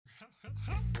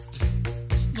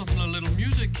It's nothing a little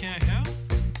music can't help.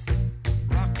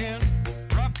 Rockin',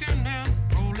 rockin' and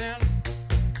rollin'.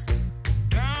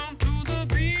 Down to the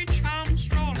beach I'm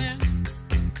strolling.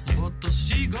 But the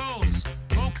seagulls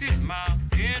poke at my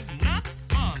head, not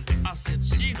fun. I said,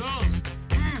 seagulls,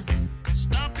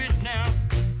 stop it now.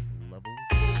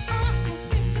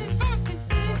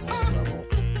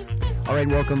 All right,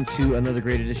 welcome to another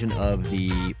great edition of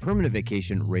the Permanent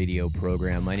Vacation Radio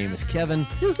program. My name is Kevin.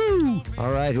 Woo-hoo!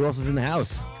 All right, who else is in the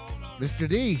house? Mr.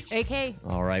 D. AK.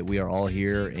 All right, we are all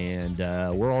here, and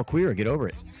we're all queer. Get over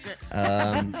it.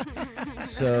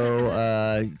 So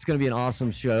it's going to be an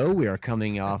awesome show. We are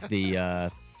coming off the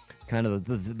kind of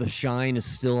the shine is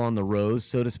still on the rose,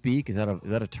 so to speak. Is that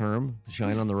a term?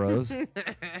 Shine on the rose?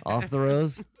 Off the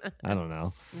rose? I don't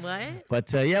know. What?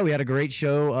 But yeah, we had a great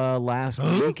show last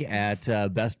week at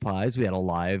Best Pies. We had a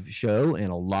live show,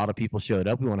 and a lot of people showed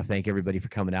up. We want to thank everybody for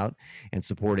coming out and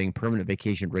supporting Permanent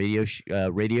Vacation Radio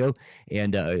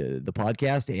and the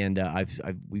podcast. And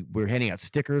we're handing out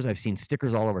stickers. I've seen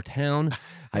stickers all over town.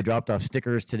 I dropped off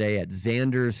stickers today at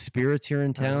Xander's Spirits here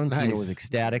in town. Nice. Tina was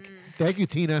ecstatic. Thank you,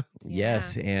 Tina.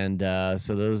 Yes, and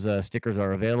so those stickers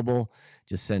are available.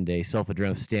 Just send a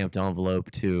self-addressed stamped envelope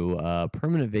to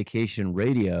Permanent Vacation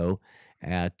Radio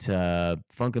at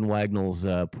Funkin' Wagnall's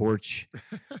porch.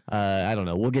 I don't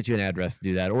know. We'll get you an address to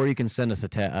do that. Or you can send us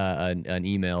an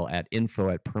email at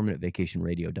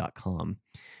info@permanentvacationradio.com.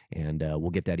 And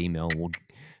we'll get that email. And we'll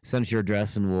send us your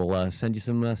address, and we'll send you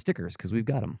some stickers because we've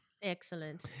got them.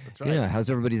 Excellent. That's right. Yeah, how's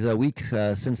everybody's week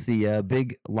since the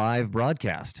big live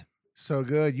broadcast? So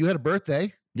good. You had a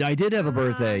birthday. Yeah, I did have a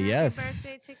birthday, Happy yes.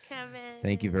 birthday to Kevin.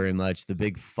 Thank you very much. The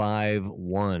big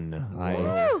 5-1.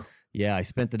 Whoa. I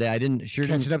spent the day. I didn't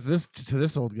Catching up to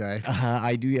this old guy.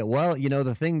 I do. Yeah. Well,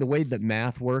 the way that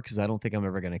math works is I don't think I'm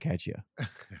ever going to catch you.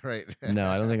 Right. No,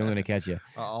 I don't think I'm going to catch you.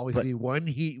 I'll always But- be 1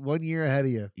 year ahead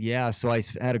of you. Yeah. So I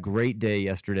had a great day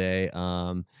yesterday.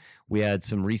 We had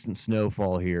some recent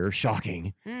snowfall here.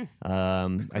 Shocking.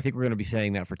 I think we're going to be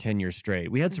saying that for 10 years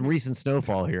straight. We had some recent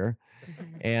snowfall here.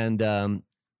 And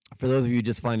for those of you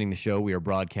just finding the show, we are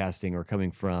broadcasting or coming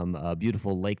from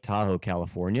beautiful Lake Tahoe,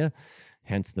 California.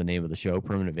 Hence the name of the show,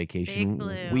 Permanent Vacation. Big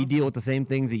Blue. We deal with the same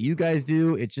things that you guys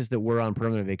do. It's just that we're on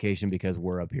permanent vacation because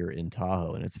we're up here in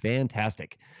Tahoe, and it's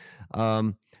fantastic.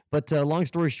 But long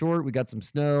story short, we got some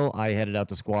snow. I headed out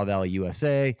to Squaw Valley,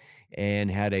 USA, and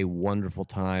had a wonderful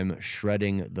time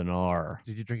shredding the gnar.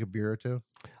 Did you drink a beer or two?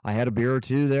 I had a beer or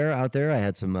two out there. I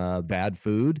had some bad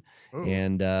food, Ooh.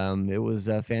 and it was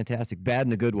fantastic. Bad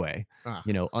in a good way. Ah.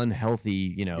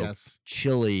 Unhealthy, Yes.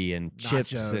 chili and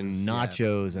chips and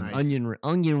nachos and Nice.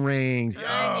 onion rings.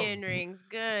 Onion rings.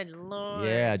 Good Lord.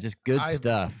 Yeah, just good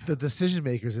stuff. The decision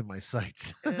makers in my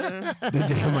sights. Oh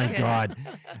my God.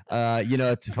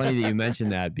 It's funny that you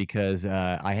mentioned that because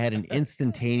I had an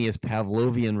instantaneous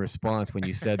Pavlovian response when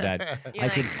you said that. You're I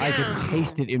like, could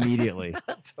taste it immediately.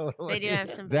 Totally. They do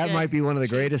have some That good might be one of the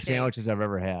cheese greatest steaks. sandwiches I've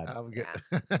ever had. I'm getting,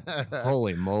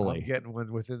 Holy I'm moly. getting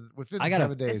one within I gotta-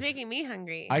 7 days. It's making me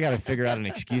hungry. I got to figure out an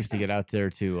excuse to get out there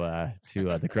to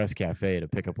the Crest Cafe to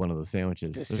pick up one of the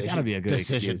sandwiches. There's got to be a good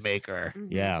decision excuse. maker. Mhm.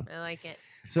 Yeah. I like it.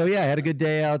 So yeah, I had a good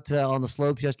day out on the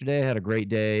slopes yesterday. I had a great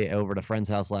day over at a friend's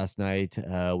house last night.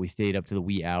 We stayed up to the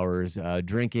wee hours,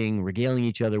 drinking, regaling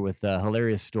each other with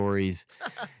hilarious stories,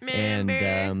 and Remember?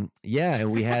 and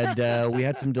we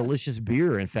had some delicious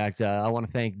beer. In fact, I want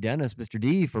to thank Dennis, Mr.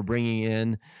 D, for bringing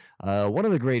in one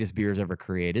of the greatest beers ever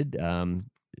created.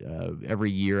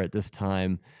 Every year at this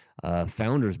time,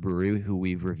 Founders Brewery, who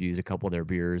we've reviewed a couple of their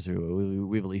beers,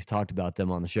 we've at least talked about them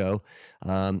on the show.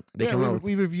 They come out with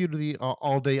we reviewed the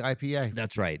all day IPA.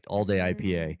 that's right, all day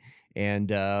IPA. And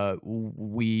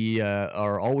we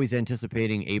are always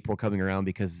anticipating April coming around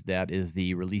because that is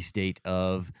the release date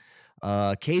of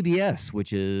KBS,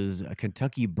 which is a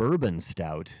Kentucky Bourbon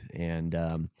Stout. And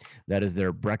that is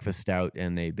their breakfast stout.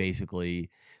 And they basically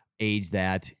age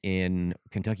that in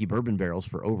Kentucky bourbon barrels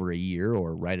for over a year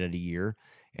or right at a year.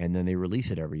 And then they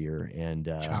release it every year. And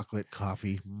Chocolate,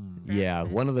 coffee. yeah,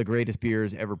 one of the greatest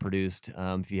beers ever produced.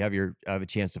 If you have a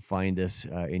chance to find this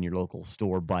in your local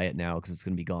store, buy it now because it's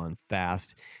going to be gone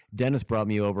fast. Dennis brought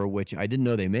me over, which I didn't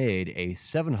know they made, a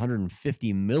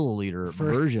 750 milliliter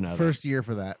version of it. First year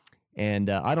for that. And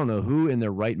I don't know who in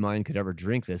their right mind could ever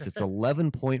drink this. It's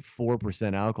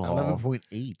 11.4% alcohol.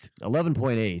 11.8.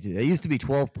 11.8. It used to be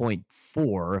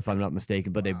 12.4, if I'm not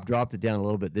mistaken, but they've dropped it down a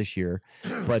little bit this year.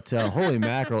 But holy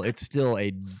mackerel, it's still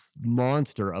a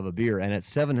monster of a beer. And at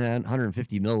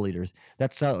 750 milliliters,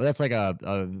 that's like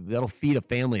that'll feed a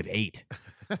family of 8.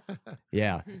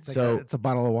 Yeah. It's like So it's a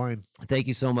bottle of wine. thank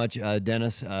you so much,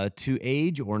 Dennis. To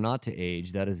age or not to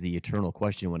age, that is the eternal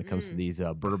question when it comes to these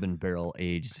bourbon barrel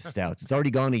aged stouts. It's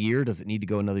already gone a year. Does it need to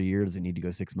go another year? Does it need to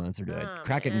go 6 months, or do I Oh,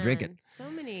 crack it and drink it? man, So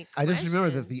many. I just remember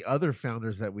that questions. the other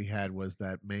founders that we had was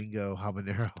that mango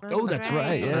habanero. Oh, that's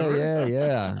right. Yeah, Remember?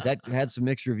 yeah. That had some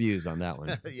mixed reviews on that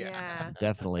one. Yeah.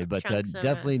 Definitely, but Chunks of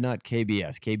definitely not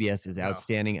KBS. KBS is No.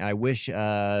 outstanding. I wish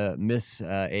Miss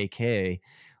AK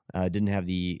didn't have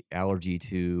the allergy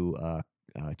to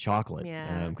chocolate,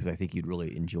 Yeah. because I think you'd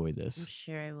really enjoy I'm this.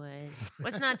 sure I would.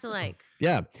 What's not to like?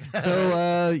 Yeah.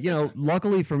 So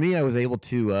luckily for me, I was able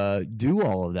to do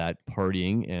all of that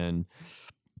partying and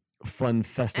fun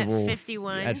festival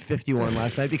 51? at 51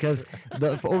 last night, because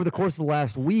over the course of the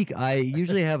last week, I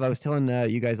usually have, I was telling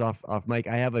you guys off mic,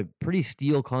 I have a pretty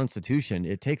steel constitution.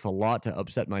 It takes a lot to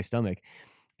upset my stomach.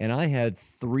 And I had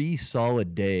 3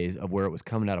 solid days of where it was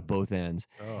coming out of both ends.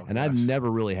 Oh, And I've gosh. never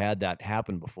really had that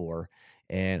happen before.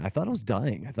 And I thought I was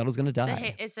dying. I thought I was going to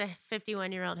die. It's a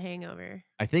 51-year-old hangover.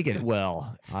 I think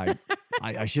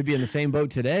I should be in the same boat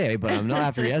today, but I'm not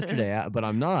after yesterday, but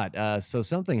I'm not. So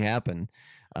something happened.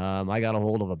 I got a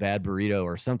hold of a bad burrito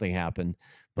or something happened.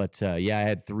 But I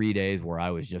had 3 days where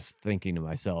I was just thinking to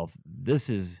myself, this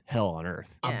is hell on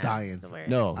earth. I'm Yeah, it's dying. the worst.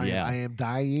 No, I am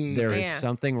dying. there is Yeah.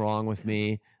 something wrong with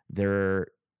me.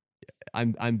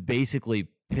 I'm basically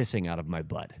pissing out of my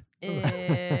butt. Ew, your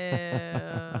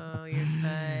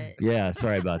butt. Yeah,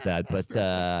 sorry about that, but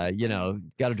got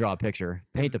to draw a picture,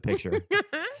 paint a picture.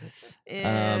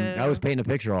 I was Ew. painting a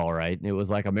picture, all right. It was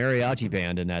like a mariachi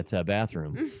band in that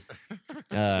bathroom.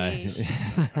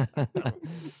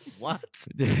 What?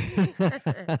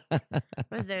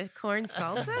 Was there corn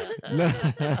salsa?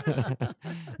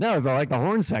 No, it was like the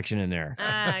horn section in there.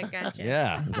 Ah, gotcha.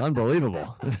 Yeah, it was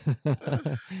unbelievable.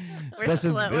 We're Best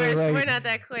of- slow. it was We're like- not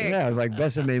that quick. Yeah, it was like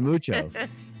Besame Mucho.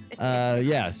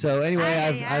 So anyway,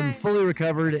 Ay, I'm ay. fully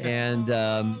recovered, and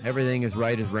everything is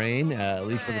right as rain, at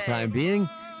least for the time Good. being.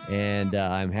 And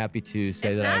I'm happy to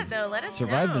say If that not, I've though, let us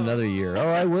survived know. another year. Oh,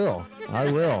 I will.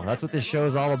 That's what this show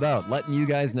is all about, letting you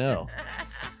guys know.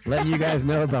 Letting you guys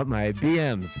know about my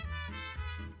BMs.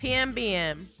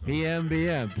 PMBM.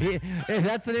 PM. Hey,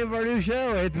 that's the name of our new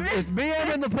show. It's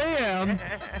BM in the PM.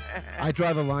 I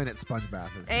draw the line at Sponge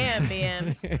Bath. AM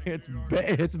BMs. It's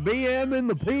BM in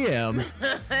the PM.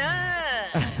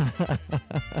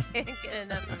 Can't get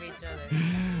enough of each other.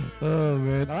 Oh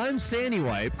man, I'm Sandy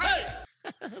Wipe.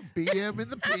 BM in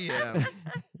the PM.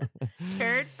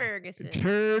 Turd Ferguson.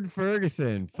 Turd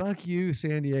Ferguson. Fuck you,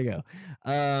 San Diego.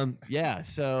 I'm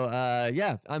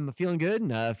feeling good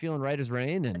and feeling right as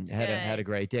rain, and That's had a good.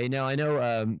 great day. Now I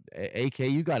know AK,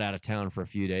 you got out of town for a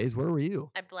few days. Where were you?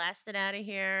 I blasted out of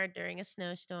here during a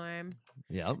snowstorm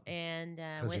Yep. and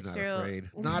 'Cause went you're not through afraid.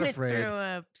 Not went afraid.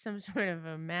 through some sort of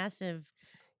a massive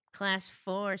class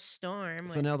 4 storm.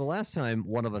 So with- now the last time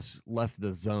one of us left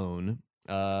the zone,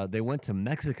 they went to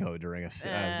Mexico during a.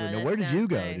 Now, that where did you sounds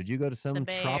go? nice. Did you go to some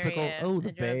Bay tropical? Area. Oh, I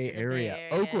the drove Bay to the Bay Area, Area,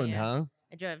 Oakland, yeah. huh?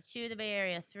 I drove to the Bay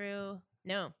Area through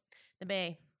the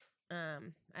Bay.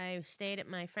 I stayed at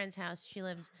my friend's house. She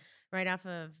lives right off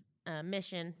of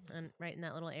Mission, right in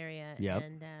that little area. Yep.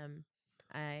 And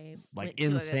I Like went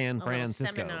in to San a little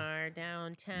Francisco. seminar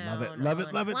downtown. love it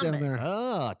on down there. Columbus.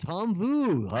 Ah, Tom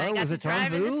Vu. I Huh? got Was to it Tom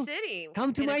drive in the Vu? city.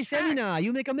 Come to in a my truck. seminar.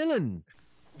 You make a million.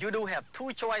 You do have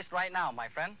 2 choices right now, my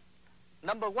friend.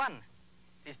 Number 1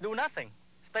 is do nothing.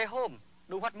 Stay home.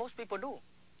 Do what most people do.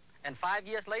 And 5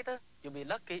 years later, you'll be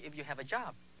lucky if you have a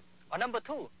job. Or number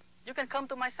 2, you can come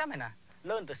to my seminar.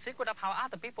 Learn the secret of how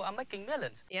other people are making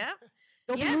millions. Yep.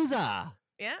 No Yeah. palooza.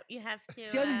 Yep. You have to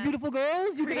See all these beautiful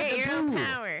girls? You can create have your own them too.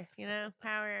 power.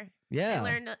 Power. Yeah.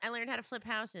 I learned how to flip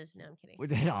houses. No, I'm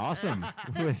kidding. Awesome.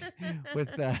 with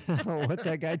what's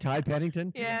that guy, Ty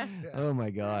Pennington? Yeah. Oh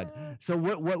my God. So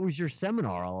what was your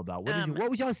seminar all about? What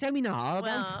was your seminar all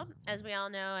about? Well, as we all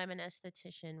know, I'm an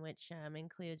esthetician, which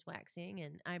includes waxing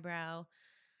and eyebrow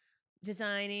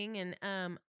designing. And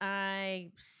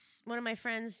one of my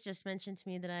friends just mentioned to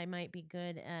me that I might be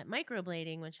good at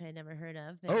microblading, which I had never heard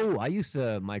of. but- Oh, I used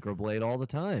to microblade all the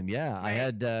time. Yeah, Right.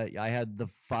 I had the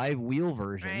 5-wheel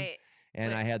version, right,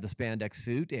 and I had the spandex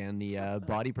suit and the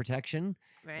body protection.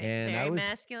 right. And I Very was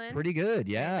masculine. Pretty good.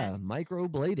 Yeah, mas-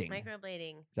 microblading.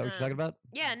 Microblading. Is that what you're talking about?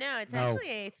 Yeah, no, it's No. actually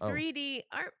a Oh. 3D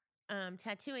art,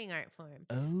 tattooing art form.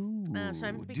 Oh, So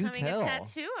I'm do becoming tell. a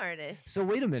tattoo artist. So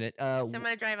wait a minute. So I'm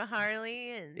gonna drive a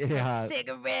Harley and smoke Yeah.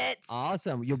 cigarettes.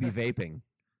 Awesome. You'll be vaping.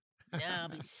 No, I'll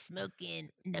be smoking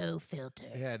no filter.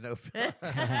 Yeah, no.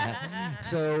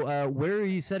 So where are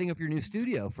you setting up your new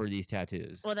studio for these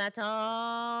tattoos? Well, that's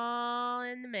all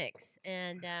in the mix,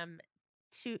 and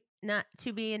not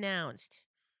to be announced.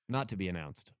 Not to be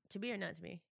announced. To be or not to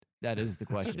be? That is the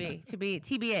question. To be,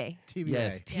 TBA. TBA.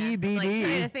 Yes, Yeah, I'm, like, trying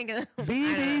to TBD. think of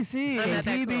BBC I'm and not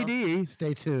that cool. TBD.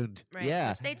 Stay tuned. Right.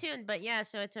 Yeah. So stay tuned. But yeah,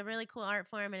 so it's a really cool art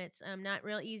form, and it's not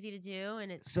real easy to do,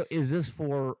 and it's So is this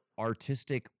for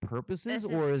artistic purposes,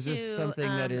 This or is is this to, something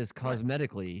that is what-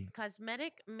 cosmetically?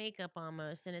 cosmetic makeup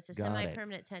almost, and it's a Got it.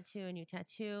 semi-permanent tattoo, and you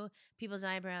tattoo people's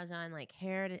eyebrows on like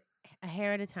a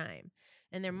hair at a time,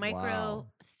 and they're micro, Wow.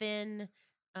 thin.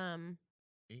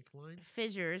 Ink line.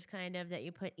 Fissures kind of that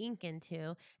you put ink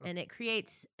into, and it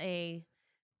creates a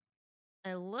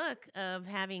look of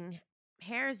having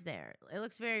hairs there. It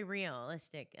looks very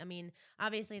realistic. I mean,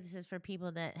 obviously this is for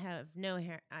people that have no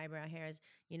eyebrow hairs,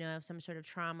 have some sort of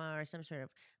trauma or some sort of,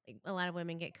 like, a lot of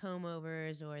women get comb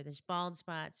overs, or there's bald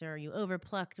spots, or you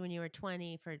overplucked when you were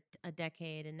 20 for a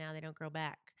decade and now they don't grow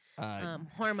back.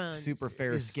 Hormones. Super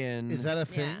fair skin. Is that a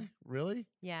Yeah. thing? Really?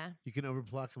 Yeah. You can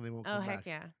overpluck and they won't Oh come heck back.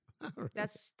 yeah. Really?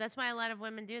 That's why a lot of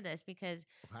women do this, because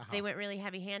Wow. they went really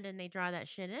heavy-handed and they draw that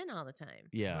shit in all the time.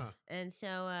 Yeah. Huh. And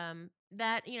so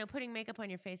that, putting makeup on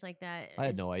your face like that I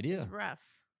had no is idea. rough.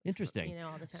 Interesting.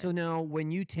 All the time. So now, when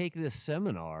you take this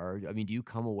seminar, I mean, do you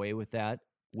come away with that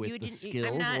with You the didn't- I'm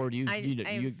skills, not- or do you you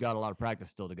I've- got a lot of practice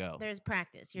still to go? there's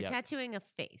practice. You're Yep. tattooing a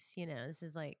face, this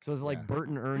is like So it's like Yeah. Bert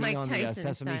and Ernie Mike on the Tyson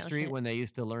Sesame style Street shit. when they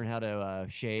used to learn how to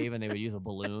shave, and they would use a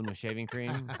balloon with shaving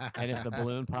cream, and if the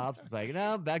balloon pops, it's like,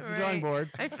 no, back to the drawing Right.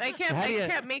 board. I how do you-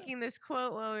 kept making this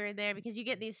quote while we were there, because you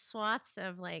get these swaths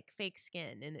of like fake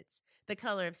skin, and it's the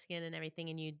color of skin and everything,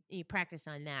 and you practice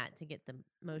on that to get the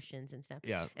motions and stuff.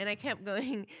 Yeah. And I kept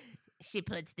going, she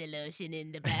puts the lotion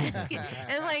in the basket.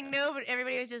 And like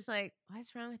everybody was just like,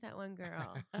 what's wrong with that one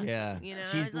girl? Yeah.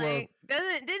 I She's- was like, did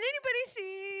anybody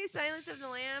see Silence of the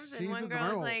Lambs? She's And one the girl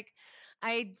was girl. like,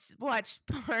 I watched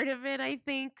part of it, I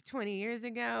think, 20 years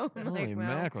ago. I'm Holy like, well,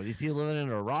 mackerel! These people living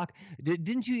under a rock.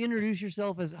 Didn't you introduce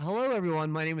yourself as "Hello,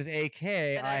 everyone? My name is AK.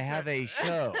 And I I have said- a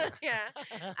show." yeah.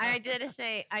 I did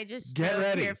say, I just Get drove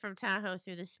ready. here from Tahoe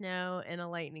through the snow and a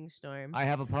lightning storm. I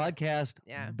have a podcast.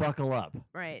 Yeah. Buckle up.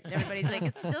 Right. And everybody's like,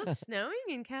 it's still snowing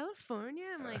in California?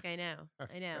 I'm like, I know.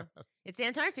 It's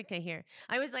Antarctica here.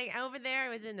 I was like over there, it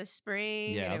was in the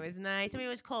spring, Yeah. and it was nice. I mean, it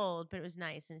was cold, but it was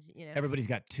nice. And, Everybody's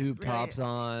got tube Really- tops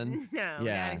on. no,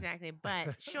 Yeah. not exactly.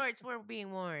 But shorts were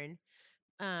being worn.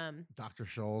 Dr.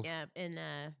 Scholl's. Yeah. And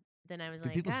then I was Do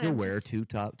like, people God, still I'm wear just- tube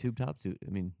tops? I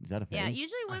mean, is that a thing? Yeah,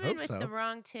 usually I women hope with so. the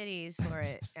wrong titties for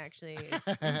it, actually.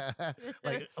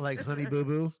 like Honey Boo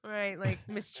Boo. Right, like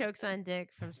Miss Chokes on Dick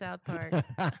from South Park.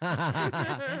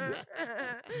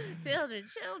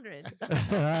 Children.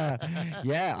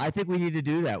 Yeah, I think we need to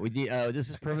do that. We need, this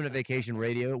is Permanent Vacation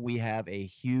Radio. We have a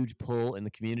huge pull in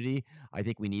the community. I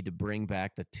think we need to bring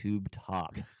back the tube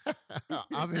top.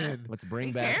 I'm in. Let's bring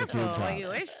Be back the careful tube what top. you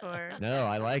wish for. No,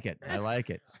 I like it. I like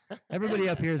it. Everybody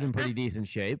up here is in pretty decent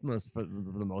shape, for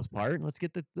the most part. Let's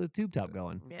get the tube top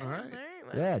going. Yeah, All right.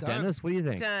 well, Yeah, Done. Dennis, what do you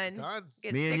think? done. Done.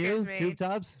 Get Me and stickers you, made. tube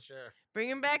tops. Sure.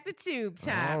 Bringing back the tube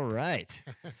top. All right,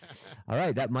 all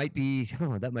right. That might be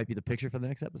the picture for the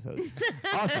next episode.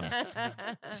 Awesome.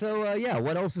 So yeah,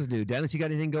 what else is new, Dennis? You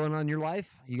got anything going on in your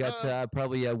life? You got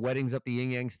probably weddings up the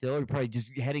yin yang still. You're probably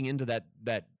just heading into that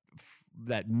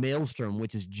maelstrom,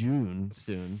 which is June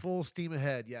soon. Full steam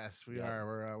ahead. Yes, we Yeah.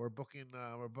 are. We're booking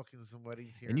some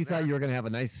weddings here. And you thought you were going to have a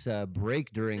nice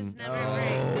break during There's never a break.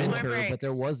 No more winter, but there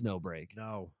breaks. was no break.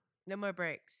 No. No more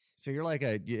breaks. So you're like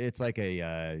you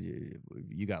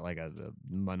got like a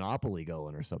monopoly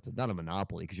going or something. Not a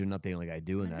monopoly, because you're not the only guy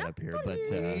doing that up here. But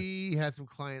We had some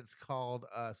clients called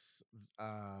us.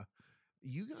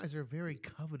 You guys are very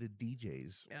coveted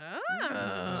DJs. Oh. And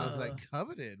I was like,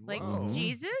 coveted? Like Whoa.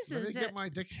 Jesus? Let me Is get it? my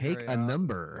dictionary take a out.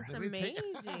 number. That's Let me take-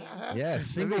 amazing. Yeah,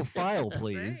 single file,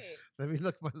 please. Right. Let me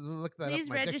look that Please up.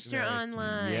 my register dictionary.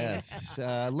 online. Yes.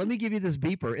 Let me give you this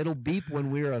beeper. It'll beep when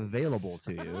we're available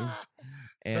to you.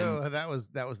 And So that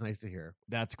was nice to hear.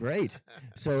 that's great.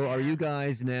 So are you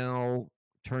guys now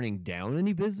turning down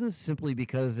any business simply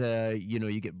because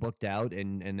you get booked out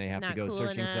and they have Not to go cool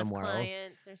searching enough somewhere else?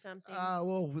 clients or something.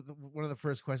 Well, one of the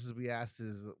first questions we asked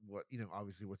is what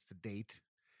obviously what's the date,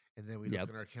 and then we Yep. look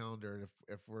at our calendar, and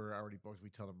if we're already booked, we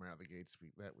tell them right out of the gates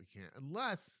that we can't,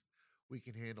 unless we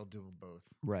can handle doing both.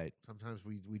 Right. Sometimes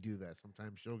we do that.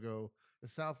 Sometimes she'll go to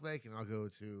South Lake, and I'll go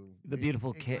to The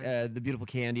beautiful Incline. the beautiful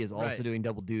Candy is also Right. doing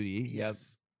double duty. Yep.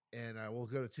 Yes. and we'll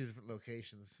go to 2 different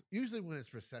locations. Usually, when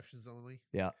it's receptions only.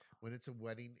 Yeah. When it's a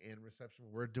wedding and reception,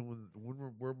 we're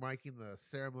miking the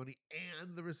ceremony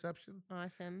and the reception.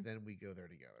 Awesome. Then we go there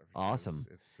together. Awesome.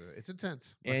 It's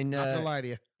intense. And, Not gonna lie to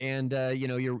you. And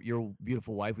your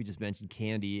beautiful wife, we just mentioned,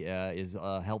 Candy, is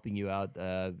helping you out,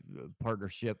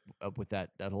 partnership up with that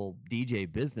whole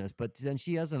DJ business. But then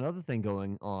she has another thing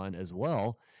going on as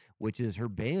well, which is her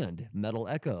band, Metal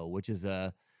Echo, which is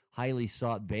a highly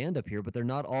sought band up here. But they're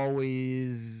not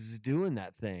always doing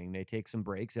that thing. They take some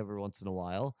breaks every once in a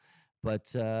while.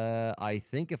 But I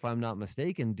think, if I'm not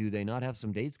mistaken, do they not have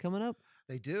some dates coming up?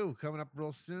 They do coming up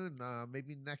real soon.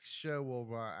 Maybe next show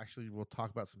we'll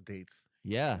talk about some dates.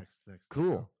 Yeah. Next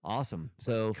Cool. show. Awesome.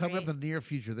 So Coming up in Great. the near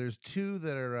future, there's two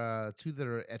that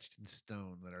are etched in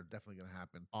stone that are definitely going to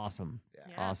happen. awesome. Yeah.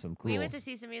 Yeah. Awesome. Cool. We went to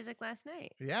see some music last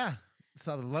night. Yeah.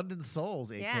 Saw the London Souls,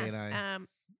 AK and I. Yeah.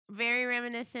 Very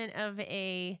reminiscent of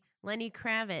a Lenny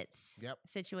Kravitz Yep.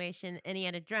 situation, and he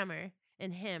had a drummer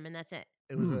and him, and that's it.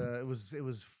 It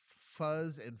was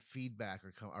Fuzz and Feedback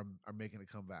are making a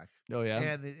comeback. Oh, yeah.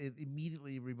 And it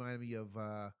immediately reminded me of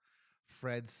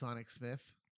Fred Sonic Smith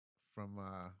from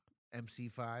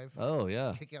MC5. Oh,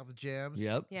 yeah. Kick out the jams.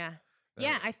 Yep. Yeah. That-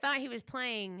 Yeah, I thought he was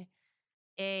playing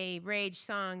a Rage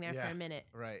song there for Yeah. a minute.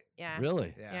 Right. Yeah.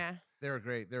 Really? Yeah. Yeah. They were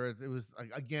great. It was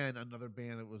again another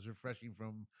band that was refreshing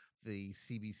from the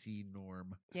CBC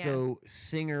norm. Yeah. So,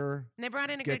 singer, And they brought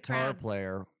in a good guitar crowd.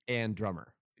 player, and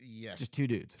drummer. Yes. Just two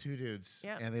dudes. two dudes.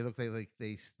 Yep. And they look like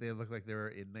they look like they were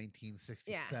in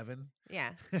 1967.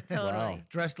 Yeah, totally. Wow.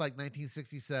 Dressed like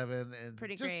 1967 and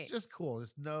Pretty just, great. just cool.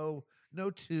 Just no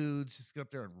tudes. Just get up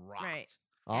there and rock. Right.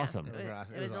 Awesome. It It was was,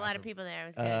 awesome. it It was was a lot of awesome. people there. It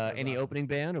was good. Any awesome. opening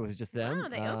band, or was it just them? Oh,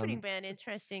 the opening band,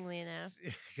 interestingly enough.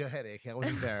 Go ahead, AK. I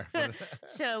wasn't there. but-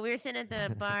 So we were sitting at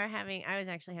the bar I was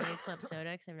actually having club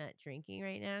soda because I'm not drinking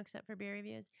right now except for beer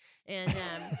reviews. And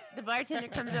the bartender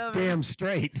comes over. Damn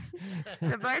straight.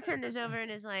 The bartender's over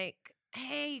and is like,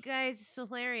 "Hey, you guys, it's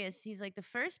hilarious." He's like, the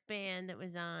first band that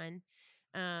was on,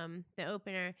 the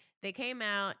opener, they came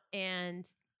out, and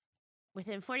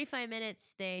within 45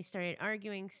 minutes, they started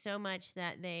arguing so much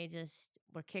that they just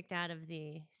were kicked out of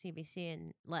the CBC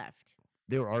and left.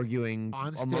 They were arguing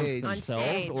On amongst stage. On themselves,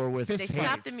 stage. or with Fist They fights.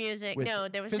 stopped the music. With No,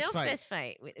 there was fist no fights. fist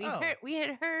fight. Oh. We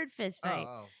had heard fist fight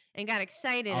oh. and got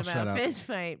excited I'll shut about up. fist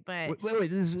fight, but Wait.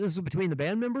 This is between the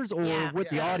band members or yeah, with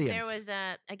the so audience? there was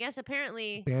I guess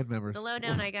apparently Band members. the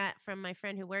lowdown I got from my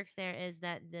friend who works there is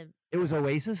that the It was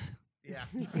Oasis. Yeah.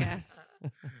 Yeah.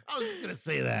 I was just gonna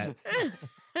say that.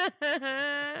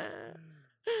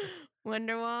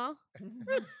 Wonderwall.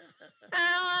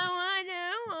 Oh,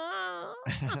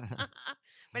 Wonderwall.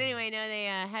 But anyway, no, they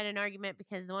had an argument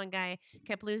because the one guy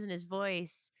kept losing his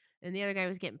voice, and the other guy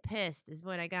was getting pissed. Is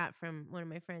what I got from one of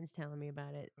my friends telling me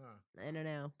about it. Huh. I don't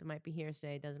know. It might be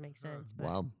hearsay. It doesn't make Huh. sense. But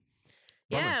Wow.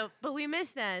 yeah, but we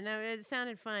missed that. No, it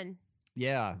sounded fun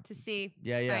Yeah. to see.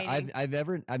 Yeah. fighting. I've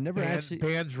never actually.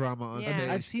 Band drama on Yeah. stage.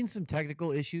 I've seen some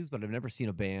technical issues, but I've never seen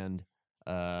a band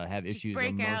have Just issues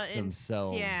break out amongst and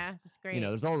themselves. Yeah, that's great. You know,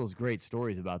 there's all those great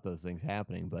stories about those things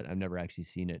happening, but I've never actually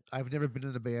seen it. I've never been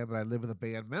in a band, but I live with a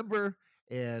band member,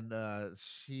 and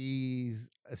she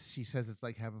says it's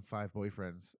like having 5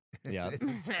 boyfriends. Yeah. it's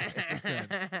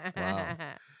intense. Wow.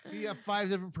 You have 5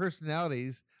 different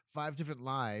personalities, 5 different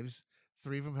lives.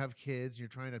 3 of them have kids. You're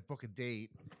trying to book a date.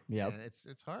 Yep. And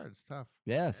it's hard. It's tough.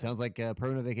 Yeah. Sounds like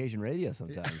Permanent Vacation Radio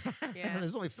sometimes. Yeah.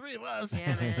 There's only 3 of us.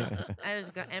 Yeah, man. I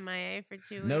was MIA for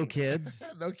 2 weeks. No kids.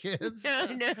 No kids. No,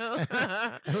 no.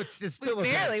 It's still We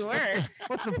a barely mess. were.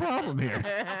 What's the problem here?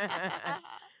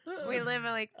 We live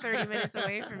like 30 minutes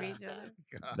away from each other.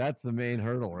 God. That's the main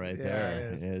hurdle right Yeah, there.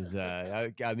 it is.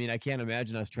 I mean, I can't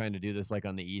imagine us trying to do this like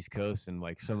on the East Coast, and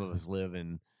like some of us live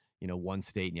in one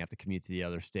state and you have to commute to the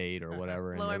other state or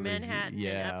whatever. and Lower everybody's- Manhattan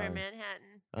yeah, and Upper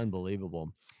Manhattan.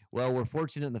 unbelievable. Well, we're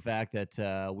fortunate in the fact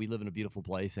that we live in a beautiful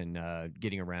place, and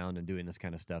getting around and doing this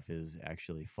kind of stuff is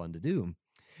actually fun to do.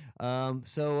 Yeah,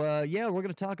 we're going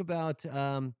to talk about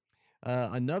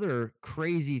another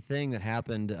crazy thing that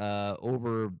happened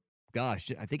over,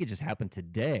 gosh, I think it just happened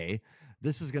today.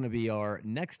 This is going to be our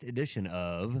next edition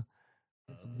of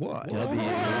What?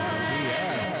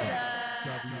 WTF.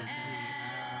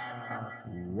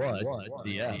 What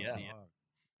the F?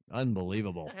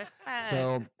 Unbelievable.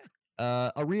 So,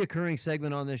 a reoccurring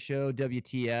segment on this show,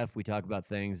 WTF, we talk about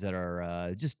things that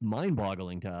are just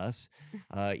mind-boggling to us,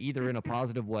 either in a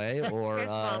positive way or Your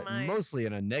small mind. mostly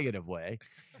in a negative way.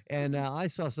 And I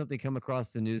saw something come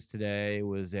across the news today. It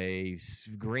was a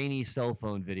grainy cell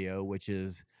phone video, which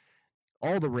is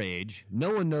all the rage.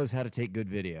 No one knows how to take good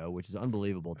video, which is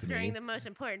unbelievable to during me. the most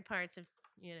important parts of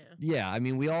you know. Yeah, I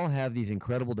mean, we all have these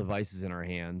incredible devices in our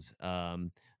hands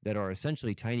that are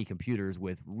essentially tiny computers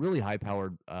with really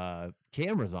high-powered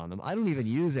cameras on them. I don't even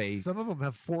use a. Some of them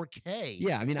have 4K.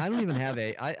 Yeah, I mean, I don't even have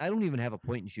a. I don't even have a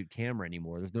point-and-shoot camera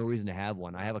anymore. There's no reason to have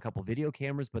one. I have a couple video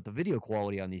cameras, but the video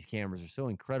quality on these cameras are so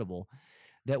incredible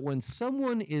that when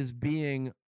someone is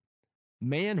being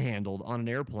manhandled on an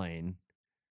airplane,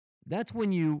 that's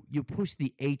when you push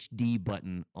the HD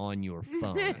button on your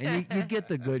phone and you get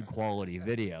the good quality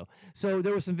video. So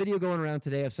there was some video going around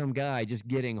today of some guy just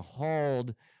getting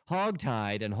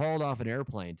hogtied and hauled off an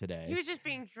airplane today. He was just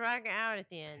being dragged out at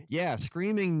the end. Yeah,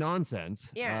 screaming nonsense.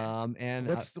 Yeah. And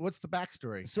What's the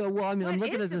backstory? so, well, I mean, I'm What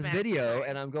looking is at the this video backstory?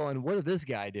 and I'm going, what did this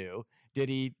guy do? Did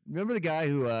he remember the guy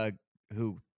who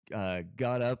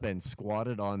got up and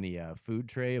squatted on the food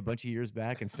tray a bunch of years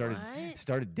back and started What?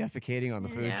 defecating on the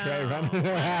food tray? No. Right? What?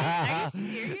 Are you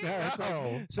serious? No, it's like-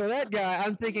 No. so that guy,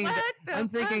 I'm thinking, What the I'm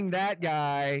fuck? thinking that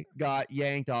guy got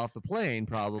yanked off the plane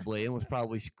probably and was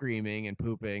probably screaming and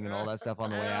pooping and all that stuff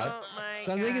on the way out. Oh my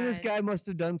So I'm thinking this God. guy must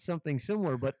have done something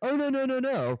similar, but oh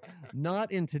no,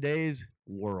 not in today's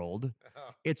world.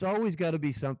 It's always got to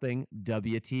be something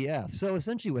WTF. So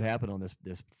essentially, what happened on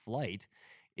this flight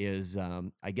is,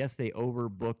 I guess they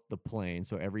overbooked the plane,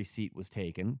 so every seat was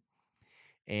taken,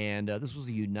 and this was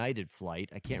a United flight.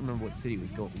 I can't remember what city it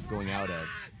was going out of.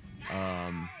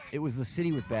 It was the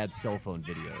city with bad cell phone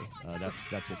video. That's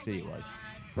what city it was.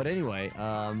 But anyway,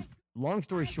 long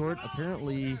story short,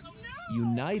 apparently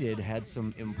United had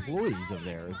some employees of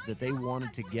theirs that they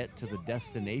wanted to get to the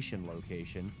destination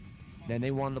location. Then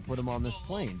they wanted to put them on this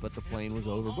plane, but the plane was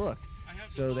overbooked.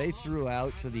 So they threw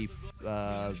out to the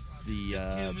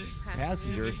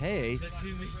passengers, hey,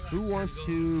 who wants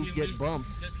to get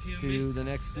bumped to the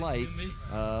next flight?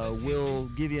 We'll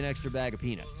give you an extra bag of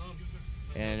peanuts.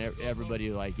 And everybody,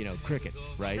 like, crickets,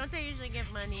 right? Don't they usually give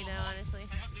money though? Honestly,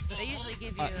 they usually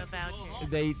give you a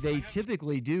voucher. They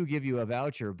typically do give you a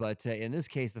voucher, but in this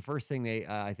case, the first thing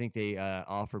I think they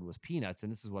offered was peanuts,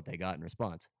 and this is what they got in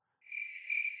response.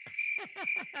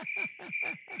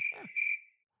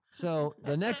 So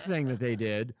the next thing that they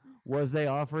did was they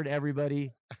offered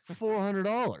everybody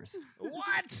 $400.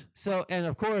 What? So, and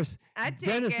of course, I'd take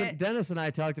Dennis it. and I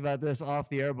talked about this off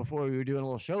the air before we were doing a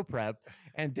little show prep,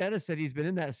 and Dennis said he's been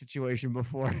in that situation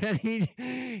before, and he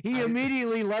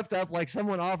immediately leapt up like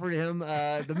someone offered him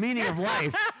the meaning of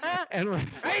life, and was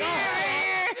Right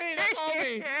 "Oh, here, that's all me. right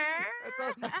here.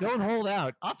 That's all- don't hold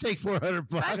out." I'll take $400.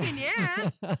 Fucking yeah.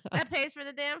 That pays for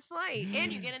the damn flight,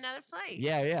 and you get another flight.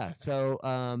 Yeah. So,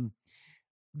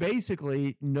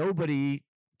 basically, nobody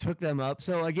took them up.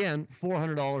 So again,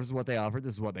 $400 is what they offered.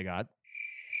 This is what they got.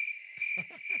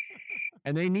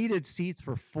 And they needed seats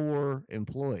for 4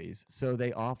 employees, so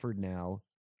they offered now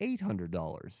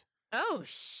 $800. Oh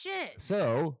shit.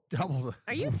 So Double.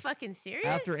 Are you fucking serious?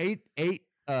 after $800,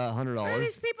 Where are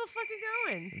these people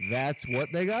fucking going? that's what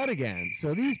they got again.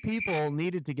 So these people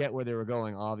needed to get where they were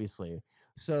going, obviously.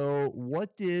 So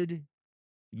what did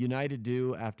United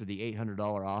do after the $800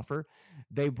 offer?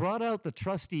 They brought out the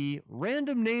trusty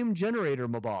random name generator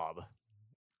mabob,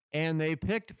 and they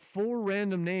picked 4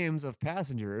 random names of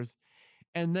passengers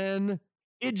and then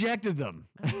ejected them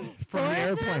from 4 the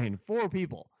of them? airplane. 4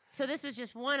 people. So this was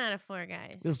just 1 out of 4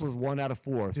 guys. This was 1 out of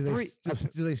 4. Do Three,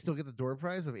 they still get the door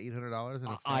prize of $800 in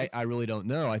a flight? I really don't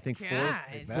know. I think 4 God.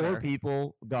 Better.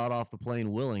 people got off the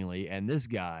plane willingly, and this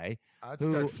guy I'd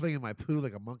who- start flinging my poo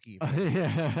like a monkey.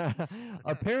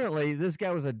 apparently this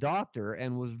guy was a doctor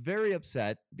and was very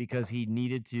upset because he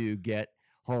needed to get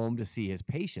home to see his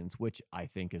patients, which I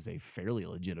think is a fairly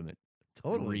legitimate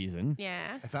Totally. reason.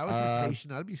 Yeah. If I was his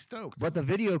patient, I'd be stoked. But the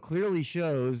video clearly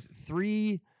shows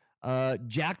 3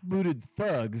 jackbooted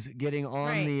thugs getting on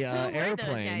Right. the Who were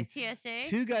airplane. those guys? TSA?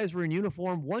 2 guys were in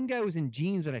uniform. 1 guy was in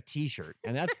jeans and a t-shirt,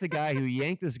 and that's the guy who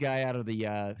yanked this guy out of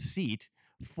the seat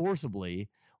forcibly.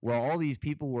 While all these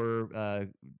people were, having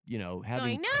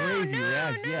Going, no, crazy no,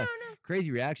 reactions. no, Yes, no.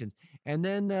 crazy reactions. And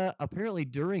then apparently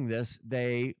during this,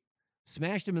 they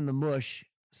smashed him in the mush,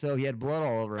 so he had blood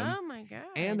all over him. Oh my god.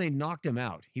 And they knocked him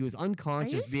out. He was Are you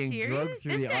unconscious, being serious? drugged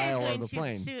through This the guy is aisle going of the to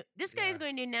plane. This guy is Yeah.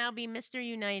 going to now be Mr.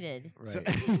 United. So-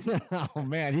 Right. oh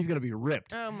man, he's gonna be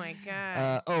ripped. Oh my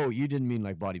god. Oh, you didn't mean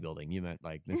like bodybuilding. You meant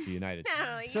like Mr. United.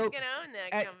 no, he's so, gonna own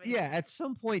that company. At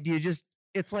some point, do you just?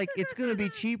 It's like it's going to be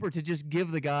cheaper to just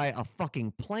give the guy a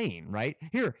fucking plane, right?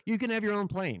 Here, you can have your own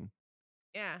plane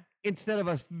Yeah. instead of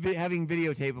us having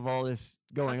videotape of all this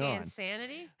going Fucking on.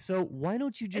 insanity. So why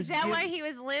don't you just? Is that give- why he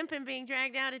was limp and being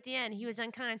dragged out at the end? He was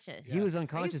unconscious. he was Yes. Are you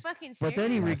unconscious, fucking serious? but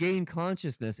then he Yes. regained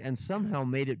consciousness and somehow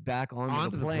made it back onto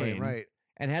Onto the plane, right?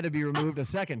 and had to be removed a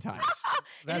second time.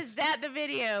 Is that the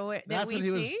video that That's we when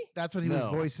he was. see? That's when he No. was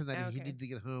voicing that he Okay. needed to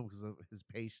get home because of his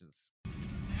patience. I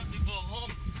have to go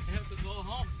home. I have to go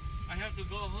home. I have to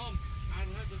go home. I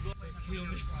don't have to go. Just kill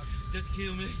me. Just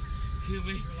kill me. Kill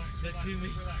me. Just kill me.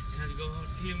 I have to go home.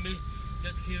 Kill me.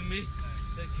 Just kill me.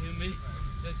 Just kill me.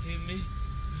 Just kill me.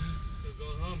 I have to go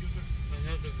home. I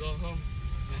have to go home.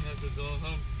 I have to go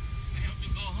home. I have to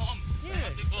go home. I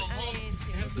have to go home.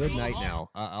 I have to Good go night home. now.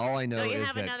 All I know Don't you is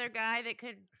have that, another guy that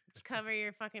could cover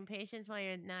your fucking patients while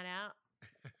you're not out?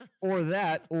 or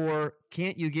that, or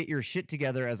can't you get your shit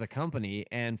together as a company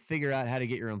and figure out how to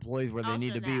get your employees where they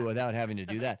need Also to be that. without having to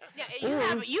do that?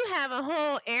 Yeah, Or- you have a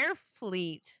whole air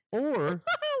fleet. Or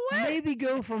What? maybe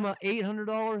go from a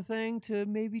 $800 thing to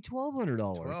maybe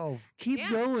 $1,200. 12. Keep Yeah.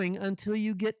 going until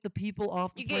you get the people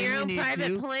off the You plane get your you own need private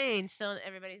to, plane. Still,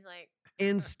 everybody's like,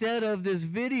 instead of this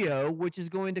video, which is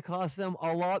going to cost them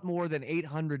a lot more than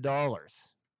 $800.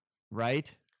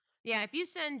 Right? yeah. If you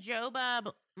send Joe Bob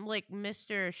like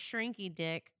Mr. Shrinky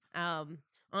Dick on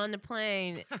the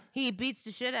plane, he beats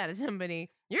the shit out of somebody.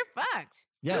 You're fucked.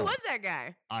 Yeah. Who was that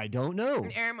guy? I don't know.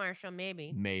 An air marshal,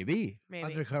 maybe. Maybe. Maybe.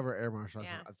 Undercover air marshal.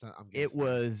 Yeah. I'm It guessing.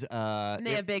 was And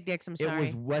they it, have big dicks. I'm it sorry.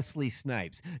 was Wesley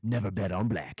Snipes. Never bet on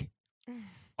black.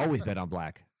 Always bet on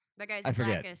black. That guy's I the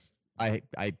forget. blackest.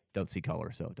 I don't see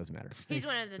color, so it doesn't matter. He's Snakes-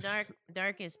 one of the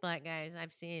darkest black guys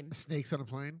I've seen. Snakes on a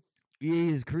plane.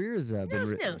 His career has been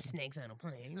There's no snakes on a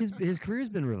plane. his career's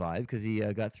been revived because he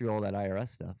got through all that IRS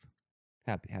stuff.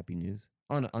 Happy news.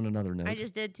 On another note. I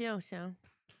just did too. So.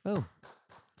 Oh.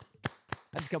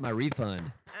 I just got my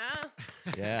refund. Oh,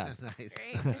 Yeah. Nice.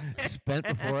 great. Spent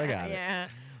before I got it. Yeah.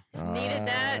 Needed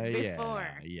that Yeah, before.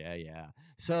 Yeah.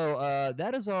 So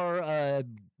that is our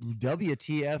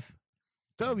WTF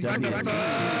WTF.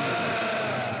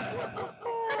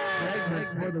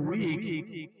 segment for the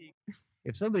week.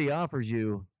 If somebody offers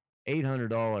you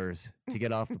 $800 to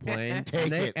get off the plane,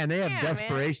 Take it. and they have Yeah, man.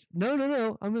 desperation.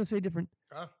 No. I'm going to say different.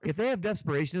 Huh? If they have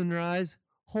desperation in their eyes,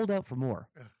 hold out for more.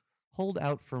 Yeah. Hold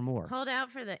out for more. Hold out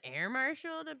for the air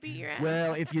marshal to beat your ass.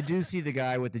 Well, if you do see the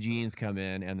guy with the jeans come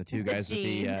in and the two guys with the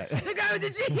jeans. The guy with the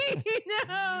jeans.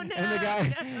 No, no. and the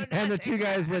guy no, and the not two the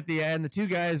guys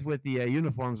guy. with the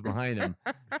uniforms behind him,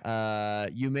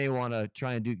 you may want to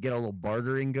try and get a little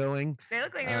bartering going. They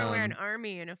look like they were wearing um,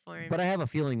 army uniforms. But I have a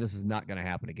feeling this is not going to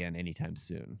happen again anytime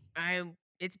soon.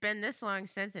 It's been this long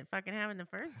since it fucking happened the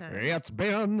first time. It's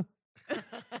been.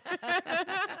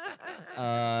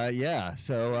 Yeah.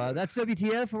 So that's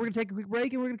WTF. We're gonna take a quick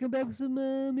break and we're gonna come back with some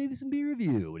maybe some beer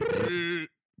review. What do you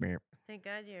think? Thank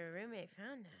God your roommate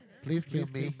found that. Please kill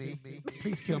me.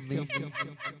 Please kill me.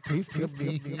 Please kill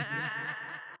me.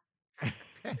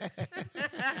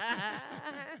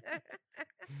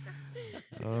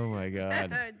 Oh my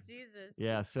God. Jesus.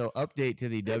 Yeah. So update to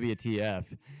the WTF.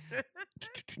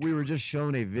 We were just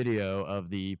shown a video of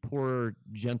the poor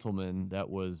gentleman that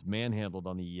was manhandled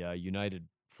on the United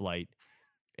flight,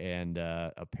 and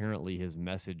apparently his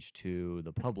message to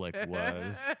the public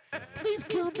was, Please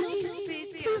kill me.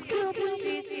 Please Please kill me.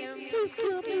 Please kill me. Please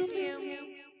kill Please me. kill me.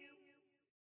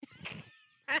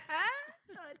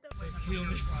 Just kill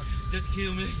me. Just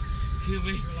kill me. Kill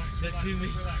me. Just kill me.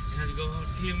 I have to go home.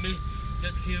 Kill me.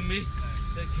 Just kill me.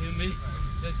 Just kill me.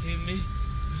 Just kill me.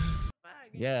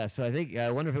 yeah. So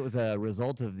I wonder if it was a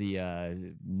result of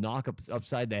the knock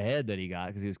upside the head that he got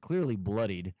because he was clearly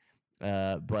bloodied.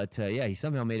 But yeah, he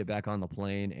somehow made it back on the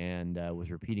plane and was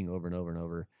repeating over and over and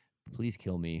over, "Please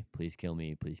kill me, please kill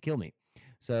me, please kill me."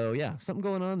 So yeah, something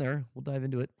going on there. We'll dive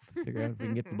into it, figure out if we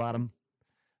can get to the bottom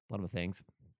of things.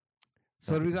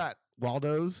 So what do we got?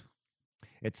 Waldo's.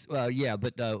 It's yeah,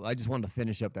 but I just wanted to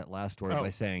finish up that last story Oh. by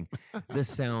saying this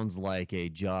sounds like a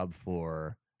job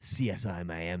for CSI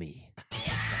Miami.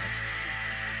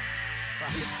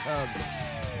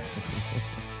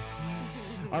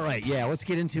 All right, yeah, let's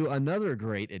get into another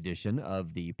great edition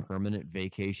of the Permanent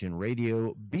Vacation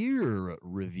Radio Beer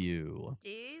Review.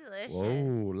 Delicious.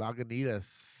 Whoa,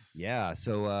 Lagunitas. Yeah,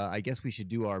 so I guess we should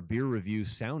do our beer review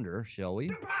sounder, shall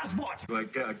we?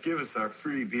 Like, give us our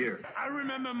free beer. I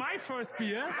remember my first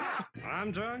beer.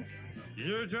 I'm drunk.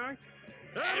 You're drunk.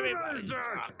 Everybody's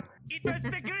drunk. It was the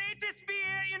greatest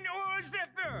beer in all the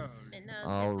world. It knows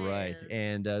All the right,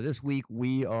 band. and this week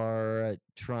we are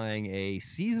trying a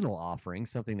seasonal offering,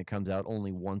 something that comes out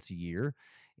only once a year,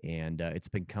 and it's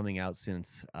been coming out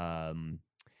since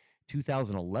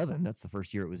 2011. That's the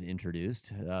first year it was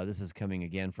introduced. This is coming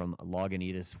again from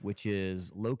Lagunitas, which is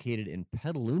located in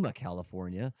Petaluma,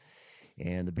 California,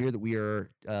 and the beer that we are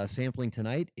sampling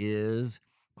tonight is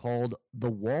called the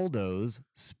Waldo's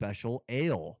Special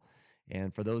Ale.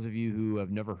 And for those of you who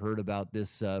have never heard about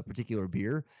this particular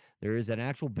beer, there is an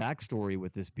actual backstory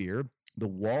with this beer. The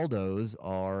Waldos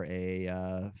are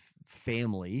a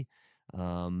family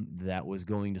that was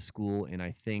going to school in,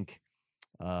 I think,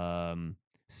 San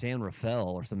Rafael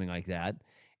or something like that.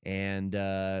 And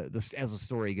as the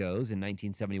story goes, in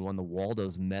 1971, the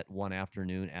Waldos met one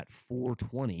afternoon at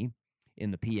 4:20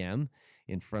 in the p.m.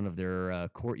 in front of their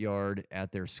courtyard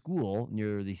at their school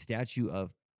near the statue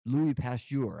of Louis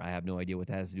Pasteur. I have no idea what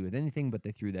that has to do with anything, but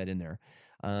they threw that in there.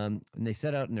 And they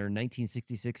set out in their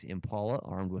 1966 Impala,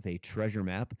 armed with a treasure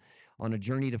map, on a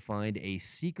journey to find a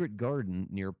secret garden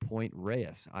near Point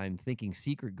Reyes. I'm thinking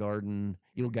secret garden.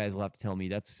 You guys will have to tell me.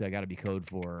 That's got to be code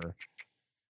for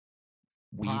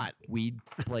Pot. weed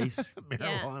place.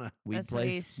 Marijuana. Weed That's where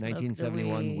you place. smoke the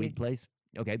 1971 weed weed. place.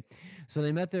 Okay, so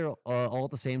they met there all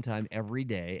at the same time every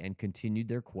day and continued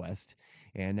their quest,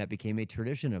 and that became a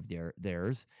tradition of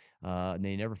theirs. And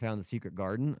they never found the secret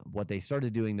garden. What they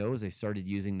started doing, though, is they started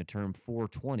using the term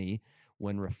 420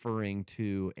 when referring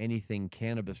to anything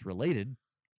cannabis related.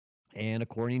 And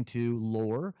according to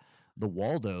lore, the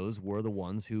Waldos were the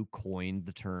ones who coined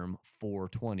the term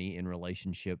 420 in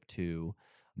relationship to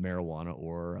marijuana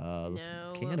or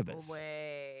No cannabis.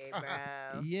 way,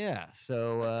 bro. Yeah.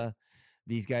 So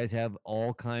these guys have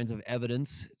all kinds of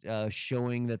evidence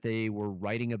showing that they were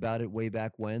writing about it way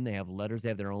back when. They have letters. They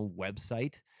have their own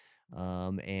website.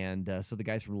 So the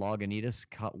guys from Lagunitas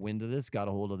caught wind of this, got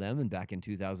a hold of them, and back in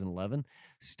 2011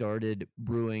 started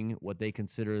brewing what they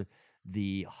consider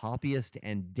the hoppiest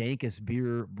and dankest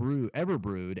beer ever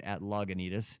brewed at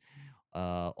Lagunitas,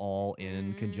 all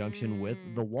in conjunction with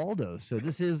the Waldos. So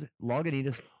this is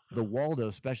Lagunitas, the Waldo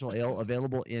Special Ale,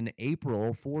 available in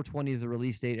April. 420 is the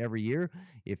release date every year.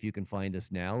 If you can find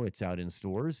us now, it's out in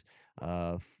stores.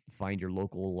 Find your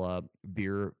local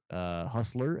beer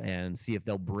hustler and see if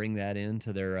they'll bring that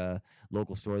into their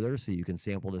local store there so you can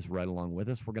sample this right along with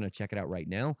us. We're going to check it out right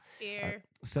now. Here.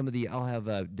 I'll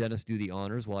have Dennis do the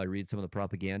honors while I read some of the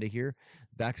propaganda here.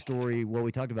 Backstory, well,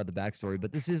 we talked about the backstory,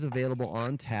 but this is available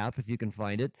on tap if you can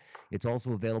find it. It's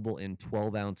also available in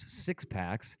 12-ounce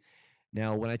six-packs.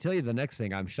 Now, when I tell you the next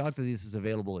thing, I'm shocked that this is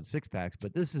available in six-packs,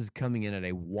 but this is coming in at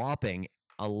a whopping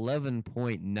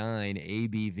 11.9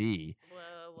 ABV,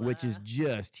 Whoa, which is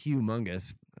just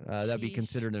humongous. That'd be Sheesh.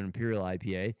 considered an Imperial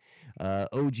IPA.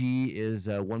 OG is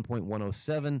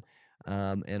 1.107.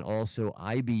 And also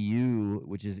IBU,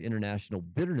 which is International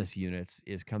Bitterness Units,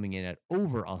 is coming in at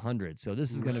over 100. So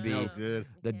this is going to be Smells good.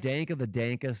 the dank of the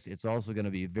dankest. It's also going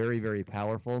to be very, very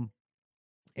powerful.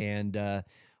 And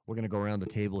we're going to go around the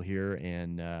table here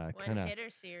and One kind of hitter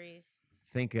series.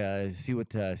 think, see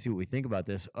what we think about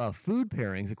this. Food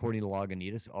pairings, according to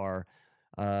Lagunitas, are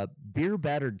beer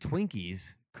battered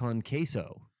Twinkies con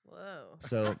queso. Whoa.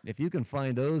 So if you can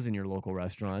find those in your local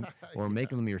restaurant or make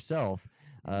them yourself,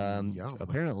 Yum.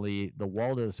 apparently the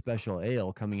Waldo Special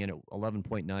Ale coming in at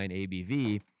 11.9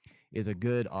 ABV is a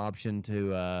good option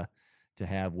to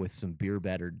have with some beer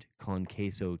battered con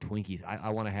queso Twinkies. I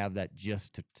want to have that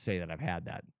just to say that I've had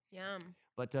that. Yum.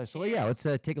 But yeah, let's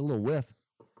take a little whiff.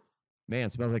 Man,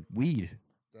 it smells like weed.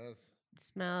 Does.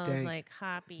 Smells Dank. like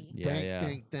hoppy. Yeah, Dank, yeah.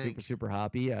 dank, Super, dank. super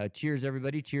hoppy. Cheers,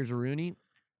 everybody. Cheers, Aruni. See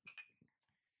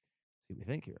what we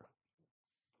think here.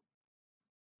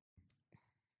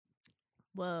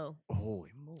 Whoa. Holy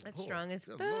moly. That's strong as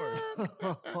Good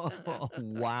fuck. Lord.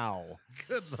 Wow.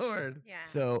 Good Lord. Yeah.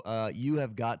 So you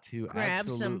have got to Grab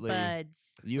some absolutely buds.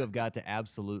 you have got to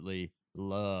absolutely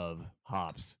love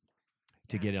hops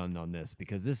to get on this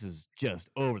because this is just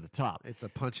over the top. It's a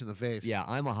punch in the face. Yeah,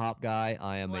 I'm a hop guy.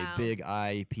 I am Wow. a big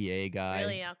IPA guy.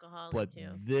 Really alcoholic but too.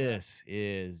 this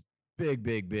is big,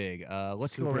 big, big.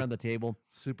 Let's go Super. around the table.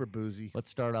 Super boozy. Let's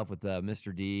start off with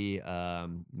Mr. D.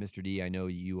 Mr. D, I know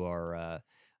you are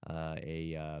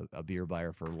a beer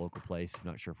buyer for a local place. I'm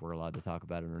not sure if we're allowed to talk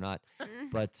about it or not,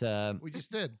 Mm. but We just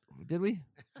did. did we?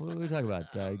 What did we talk about?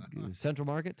 Central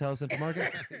Market, Tahoe Central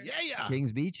Market, Yeah.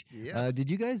 Kings Beach. Yes. Did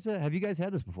you guys have you guys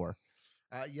had this before?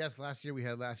 Yes, last year we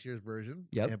had last year's version.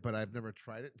 Yep. But I've never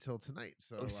tried it until tonight.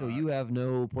 So So you have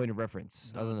no point of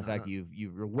reference no, other than the no, fact no.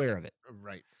 you're aware of it.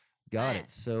 right. Got Yeah.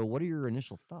 it. So what are your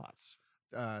initial thoughts?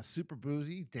 Super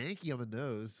boozy, danky on the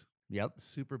nose. Yep.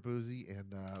 Super boozy,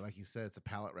 and like you said, it's a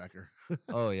palate wrecker.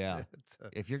 Oh yeah. It's,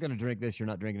 If you're gonna drink this, you're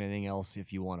not drinking anything else.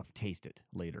 If you want to taste it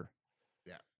later.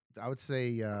 I would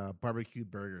say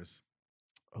barbecued burgers.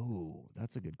 Oh,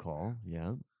 that's a good call.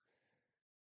 Yeah.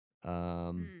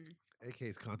 Mm. AK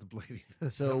is contemplating.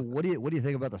 So what do you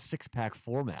think about the 6-pack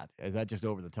format? Is that just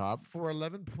over the top? For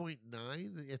 11.9,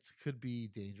 it could be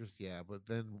dangerous, yeah. But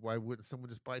then why wouldn't someone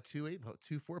just buy two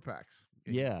 4-packs?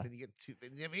 and Yeah. Then you get 2.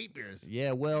 Then you have 8 beers.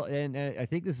 Yeah, well, and I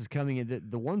think this is coming in.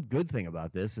 The one good thing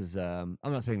about this is, I'm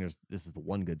not saying this is the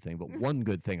one good thing, but one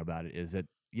good thing about it is that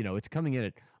it's coming in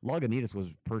at Lagunitas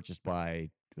was purchased by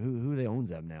who they owns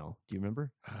them now. Do you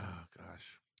remember? Oh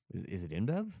gosh, Is it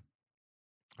InBev?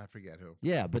 I forget who.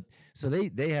 Yeah, but so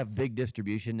they have big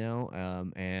distribution now,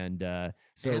 and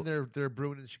so And they're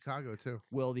brewing in Chicago too.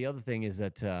 well, the other thing is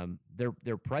that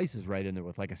their price is right in there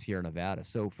with like a Sierra Nevada.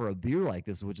 So for a beer like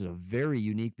this, which is a very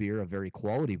unique beer, a very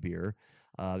quality beer,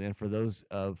 and for those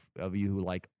of you who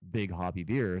like big hoppy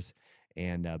beers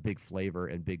and big flavor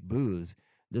and big booze,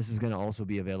 this is going to also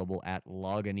be available at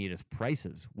Lagunitas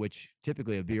prices, which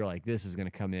typically a beer like this is going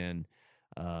to come in.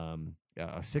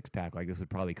 A 6-pack like this would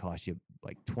probably cost you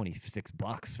like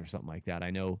 $26 or something like that.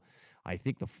 I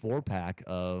think the 4-pack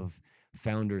of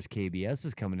Founders KBS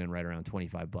is coming in right around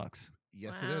 $25.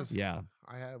 Yes, Wow. it is. Yeah,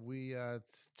 I have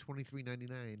it's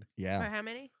 $23.99. yeah. For how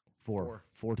many? Four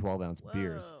 12-ounce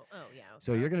beers. Whoa. Oh yeah.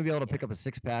 So you're going to be able to pick yeah. up a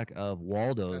 6-pack of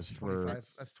Waldo's That's for 25.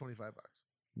 That's $25.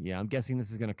 yeah. I'm guessing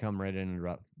this is going to come right in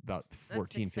at about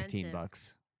 14, 15 expensive.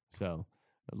 bucks. So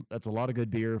that's a lot of good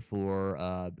beer for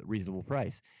a reasonable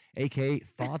price. AK,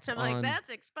 thoughts I'm on? like, that's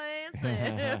expensive.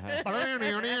 Yeah, but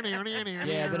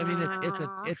I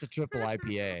mean it's a triple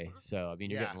IPA, so I mean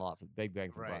you're Yeah. getting a lot for big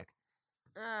bang for Right. buck.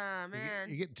 Oh man.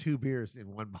 You're getting 2 beers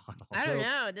in one bottle. I don't So-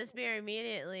 know. This beer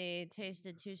immediately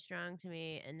tasted too strong to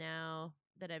me, and now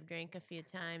that I've drank a few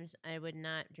times, I would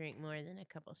not drink more than a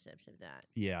couple sips of that.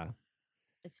 Yeah,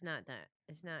 It's not that.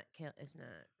 It's not.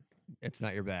 it's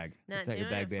not your bag. Not It's not your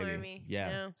doing bag, it for baby. me, Yeah,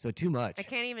 no. so too much. I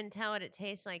can't even tell what it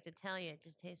tastes like to tell you. It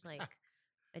just tastes like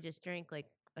I just drank like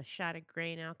a shot of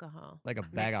grain alcohol Like a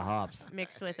bag of hops.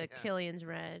 mixed with a Killian's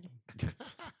Red.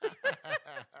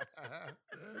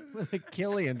 With a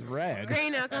Killian's Red.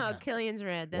 Grain alcohol, Killian's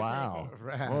Red. That's Wow. what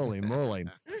Rad. Holy moly.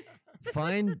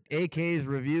 Find AK's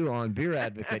review on Beer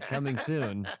Advocate coming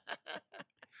soon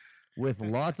with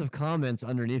lots of comments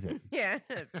underneath it. I say. Yeah.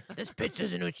 This bitch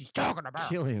doesn't know what she's talking about.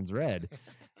 Killian's Red.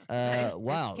 Just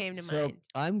Wow. came to so mind.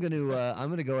 I'm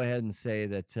gonna go ahead and say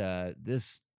that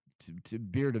this to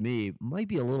beer to me might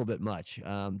be a little bit much.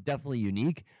 Definitely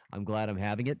unique. I'm glad I'm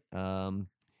having it.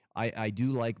 I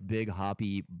do like big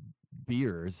hoppy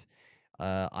beers.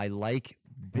 I like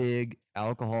big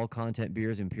alcohol content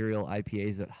beers, Imperial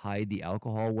IPAs that hide the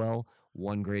alcohol well.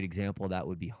 One great example of that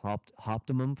would be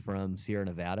Hoptimum from Sierra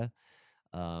Nevada.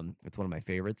 It's one of my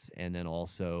favorites. And then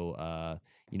also,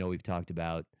 we've talked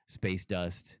about Space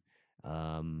Dust.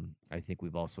 I think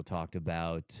we've also talked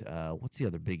about what's the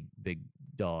other big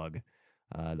dog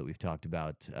that we've talked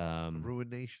about?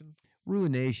 Ruination.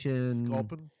 Ruination.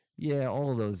 Sculpin. Yeah,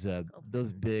 all of those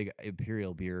Sculpin. big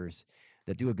imperial beers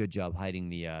that do a good job hiding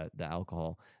the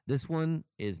alcohol. This one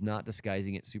is not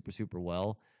disguising it super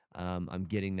well. I'm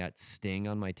getting that sting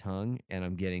on my tongue, and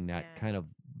I'm getting that Yeah. kind of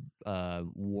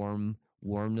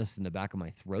warmness in the back of my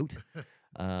throat,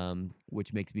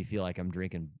 which makes me feel like I'm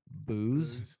drinking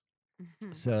booze.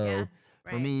 So Yeah,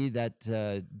 for right. me, that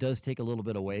does take a little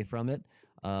bit away from it.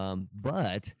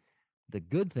 But the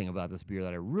good thing about this beer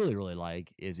that I really, really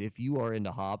like is if you are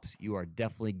into hops, you are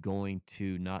definitely going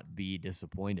to not be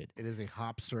disappointed. It is a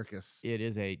hop circus. It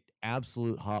is a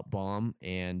absolute hop bomb,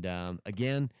 and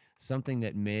again, something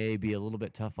that may be a little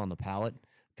bit tough on the palate,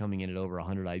 coming in at over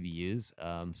 100 IBUs.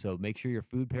 So make sure your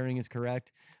food pairing is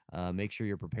correct. Make sure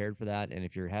you're prepared for that, and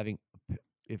if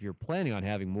you're planning on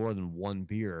having more than one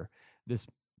beer,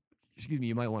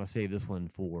 you might want to save this one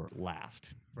for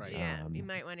last. Right. Yeah, you Um,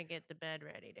 might want to get the bed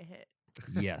ready to hit.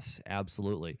 Yes,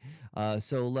 absolutely.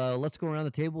 So let's go around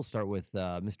the table. Start with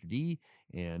Mr. D.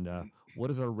 And what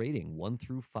is our rating? 1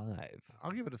 through 5.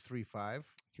 I'll give it a 3.5.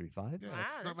 3.5. Yeah, Wow,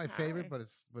 it's not that's my favorite, high. but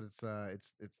it's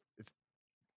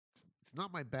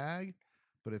not my bag,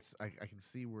 but I can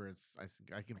see where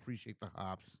I can appreciate the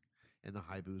hops and the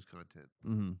high booze content,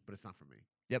 Mm-hmm. but it's not for me.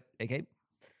 Yep. AK.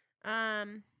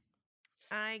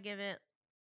 I give it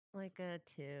like a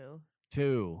 2.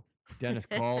 2. Dennis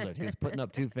called it. He was putting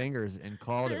up 2 fingers and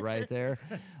called it right there.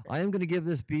 I am going to give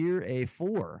this beer a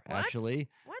 4. What? Actually.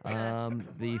 What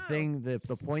the?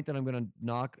 The point that I'm going to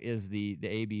knock is the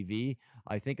ABV.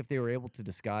 I think if they were able to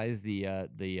disguise the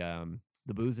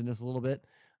booze in this a little bit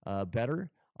better,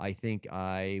 I think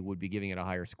I would be giving it a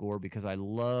higher score because I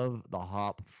love the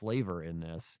hop flavor in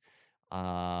this.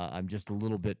 I'm just a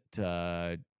little bit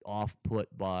off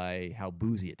put by how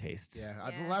boozy it tastes. Yeah,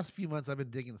 Yeah. the last few months I've been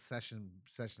digging session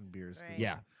beers. 'cause Right. it's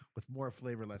Yeah. with more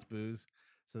flavor, less booze.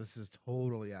 So this is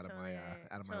totally out of my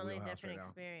totally wheelhouse different right now.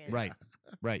 experience. Right.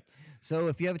 Right. So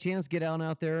if you have a chance, get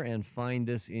out there and find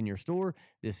this in your store.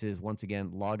 This is once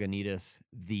again Lagunitas,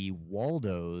 the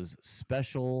Waldo's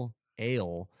Special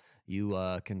Ale.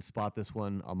 You can spot this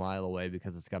one a mile away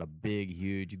because it's got a big,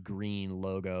 huge green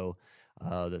logo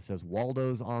that says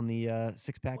Waldo's on the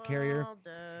 6-pack carrier.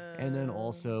 And then Waldo.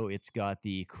 also it's got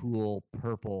the cool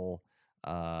purple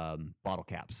bottle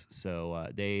caps. So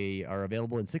they are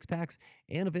available in 6-packs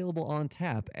and available on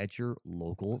tap at your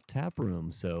local tap room.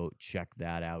 So check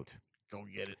that out. Go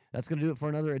get it. That's going to do it for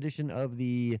another edition of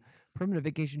the Permanent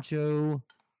Vacation Show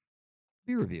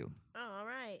beer review. Oh, all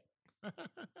right.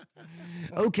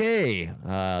 Okay,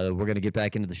 we're going to get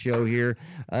back into the show here.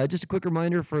 Just a quick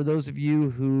reminder for those of you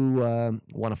who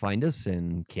want to find us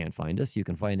and can't find us, you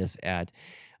can find us at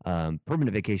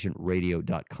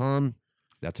permanentvacationradio.com.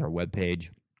 That's our webpage.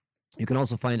 You can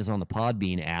also find us on the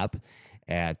Podbean app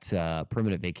at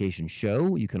Permanent Vacation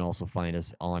Show. You can also find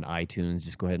us on iTunes.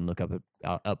 Just go ahead and look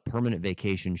up Permanent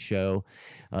Vacation Show.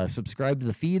 Subscribe to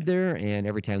the feed there, and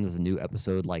every time there's a new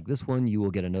episode like this one, you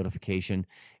will get a notification,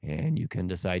 and you can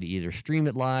decide to either stream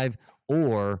it live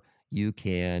or you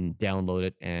can download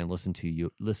it and listen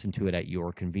to it at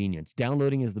your convenience.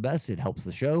 Downloading is the best. It helps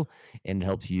the show, and it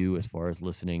helps you as far as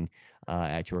listening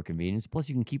at your convenience. Plus,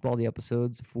 you can keep all the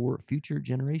episodes for future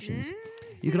generations.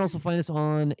 You can also find us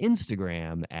on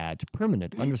Instagram at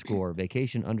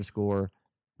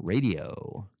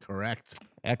permanent_vacation_radio. Correct.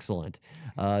 Excellent.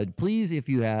 Please, if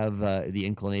you have the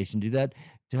inclination to do that,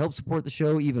 to help support the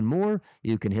show even more,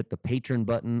 you can hit the patron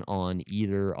button on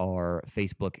either our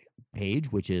Facebook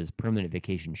page, which is Permanent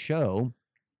Vacation Show,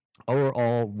 or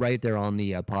all right there on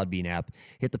the Podbean app.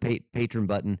 Hit the patron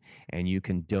button, and you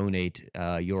can donate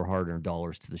your hard-earned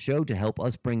dollars to the show to help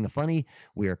us bring the funny.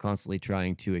 We are constantly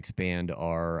trying to expand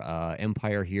our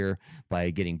empire here by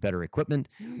getting better equipment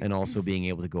and also being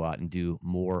able to go out and do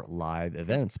more live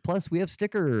events. Plus, we have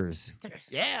stickers.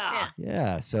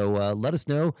 Yeah, so let us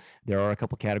know. There are a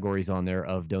couple categories on there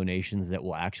of donations that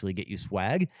will actually get you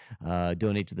swag.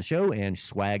 Donate to the show, and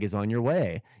swag is on your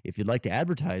way. If you'd like to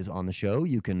advertise on the show,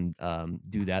 you can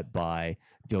do that by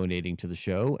donating to the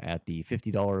show at the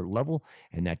 $50 level,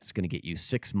 and that's going to get you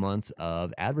 6 months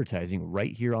of advertising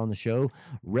right here on the show,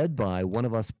 read by one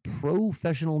of us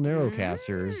professional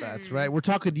narrowcasters. That's right. We're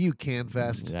talking to you,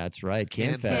 CanFest. That's right,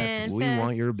 CanFest. CanFest. We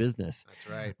want your business. That's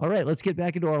right. All right, let's get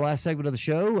back into our last segment of the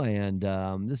show, and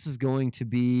this is going to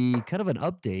be kind of an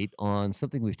update on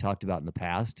something we've talked about in the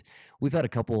past. We've had a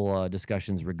couple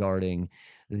discussions regarding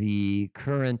the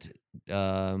current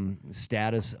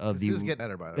status of This is getting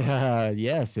better, by the way.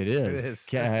 yes, it is. is.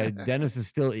 Dennis is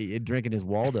still drinking his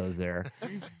Waldos there,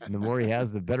 and the more he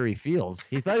has, the better he feels.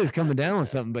 He thought he was coming down with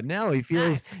something, but now he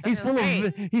feels he's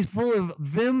full of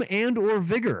vim and or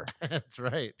vigor. That's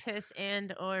right. Piss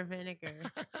and or vinegar.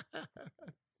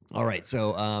 All right,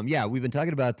 so yeah, we've been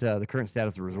talking about the current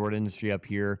status of the resort industry up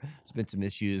here. There's been some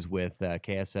issues with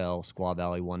KSL, Squaw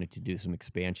Valley wanting to do some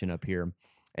expansion up here,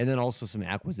 and then also some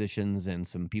acquisitions and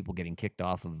some people getting kicked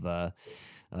off of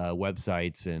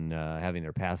websites and having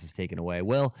their passes taken away.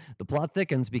 Well, the plot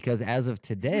thickens because as of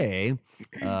today,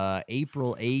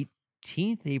 April 10th,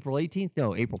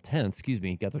 excuse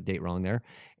me, got the date wrong there.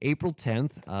 April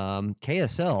 10th,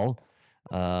 KSL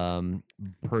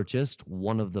purchased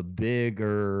one of the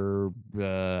bigger,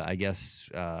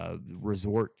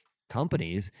 resort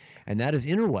companies, and that is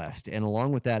Interwest. And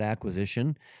along with that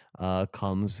acquisition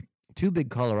comes two big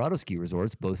Colorado ski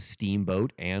resorts, both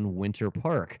Steamboat and Winter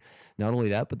Park. Not only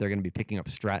that, but they're going to be picking up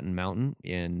Stratton Mountain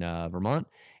in Vermont,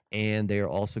 and they are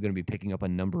also going to be picking up a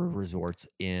number of resorts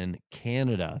in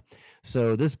Canada.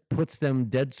 So this puts them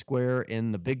dead square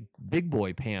in the big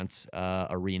boy pants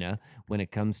arena when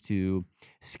it comes to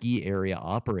ski area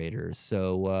operators.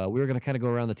 So we're going to kind of go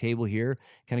around the table here,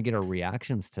 kind of get our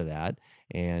reactions to that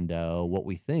and what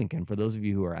we think. And for those of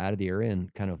you who are out of the area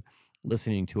and kind of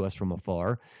listening to us from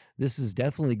afar, this is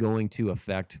definitely going to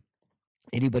affect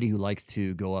anybody who likes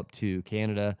to go up to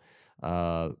Canada,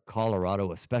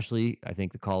 Colorado especially. I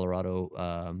think the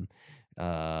Colorado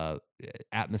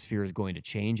atmosphere is going to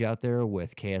change out there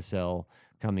with KSL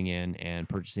coming in and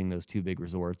purchasing those two big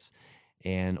resorts.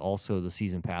 And also the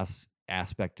season pass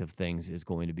aspect of things is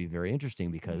going to be very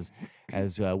interesting because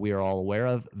as we are all aware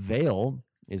of, Vail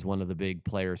is one of the big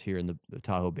players here in the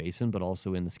Tahoe Basin, but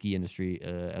also in the ski industry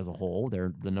as a whole.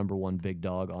 They're the number one big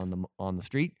dog on the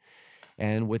street.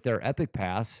 And with their Epic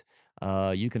Pass,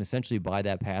 you can essentially buy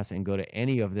that pass and go to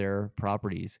any of their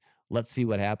properties. Let's see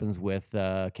what happens with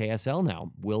KSL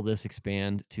now. Will this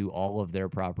expand to all of their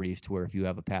properties to where if you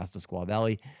have a pass to Squaw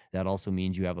Valley, that also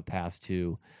means you have a pass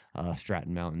to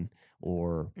Stratton Mountain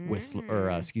or Whistler, or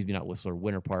excuse me, not Whistler,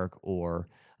 Winter Park or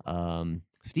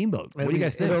Steamboat. What do you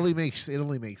guys think? It only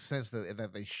makes sense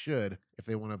that they should, if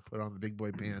they want to put on the big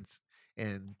boy pants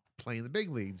and play in the big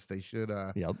leagues. They should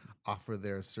Yep. offer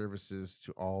their services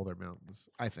to all their mountains,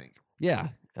 I think. Yeah.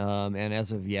 And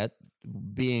as of yet,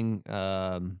 being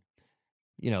the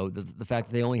fact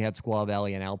that they only had Squaw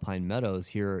Valley and Alpine Meadows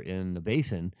here in the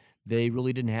basin, they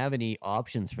really didn't have any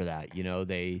options for that.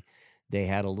 They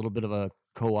had a little bit of a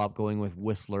co-op going with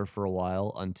Whistler for a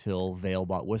while until Vail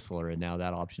bought Whistler, and now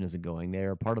that option isn't going.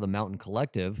 They're part of the Mountain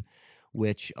Collective,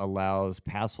 which allows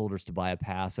pass holders to buy a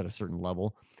pass at a certain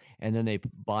level, and then they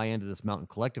buy into this Mountain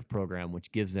Collective program,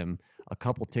 which gives them a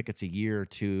couple tickets a year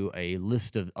to a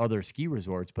list of other ski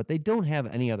resorts, but they don't have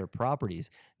any other properties.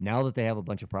 Now that they have a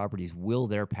bunch of properties, will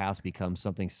their pass become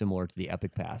something similar to the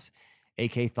Epic Pass?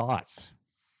 AK, thoughts?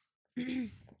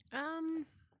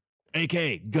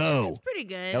 AK, go. It's pretty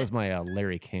good. That was my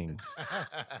Larry King.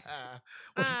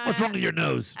 What's wrong with your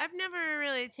nose? I've never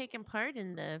really taken part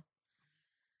in the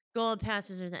gold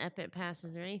passes or the epic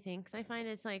passes or anything because I find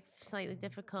it's like slightly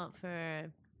difficult for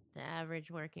the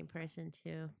average working person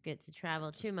to get to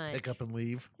travel too much. Pick up and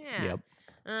leave. Yeah.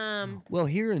 Yep. Well,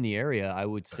 here in the area, I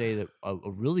would say that a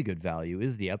really good value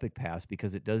is the Epic Pass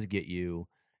because it does get you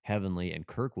Heavenly and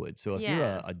Kirkwood. So if you're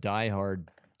Yeah. a diehard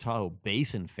Tahoe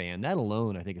Basin fan, that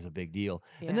alone I think is a big deal.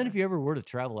 And then Yeah. if you ever were to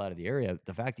travel out of the area,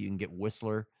 the fact that you can get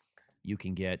Whistler, you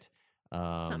can get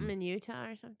Something in Utah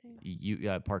or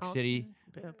something. Park City.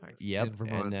 Park Yep. In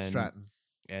Vermont, and then Stratton.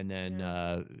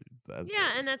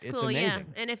 Yeah, and that's it's cool. Yeah,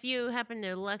 amazing. and if you happen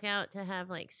to luck out to have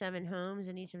like 7 homes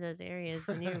in each of those areas,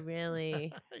 then you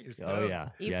really You're Oh stoked. yeah.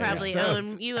 you yeah, probably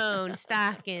Stoked. own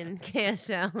stock in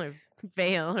KSL or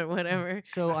Vail or whatever.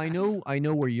 So I know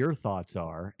where your thoughts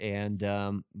are, and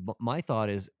but my thought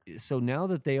is, so now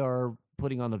that they are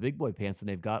putting on the big boy pants and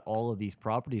they've got all of these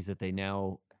properties that they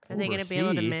now Are they going to be able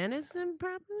to oversee, manage them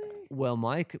properly? well,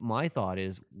 my thought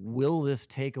is, will this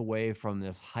take away from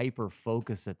this hyper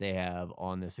focus that they have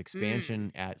on this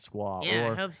expansion at Squaw,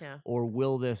 Yeah, I hope so. or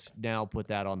will this now put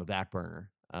that on the back burner,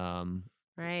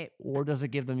 Right. or does it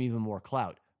give them even more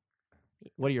clout?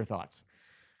 What are your thoughts?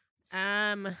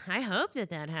 I hope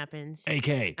that happens.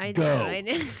 AK, I go. know. I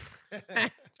know.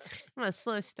 I'm a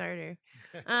slow starter.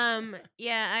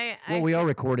 Yeah, I. Well, we are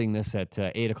recording this at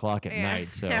 8 o'clock at yeah,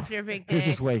 night, so after a big day. you're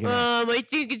just waking up. I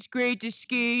think it's great to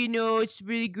ski. You know, it's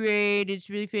really great. It's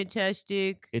really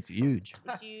fantastic. It's huge.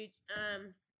 It's huge.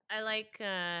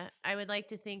 I would like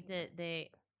to think that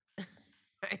they.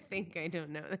 I think I don't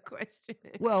know the question.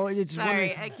 Well, it's just Sorry.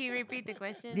 wondering- Can you repeat the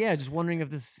question? yeah, just wondering if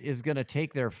this is going to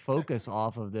take their focus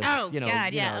off of this. Oh, God,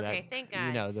 God, yeah, that, okay, thank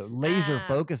God. the laser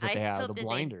focus that I they have, hope the that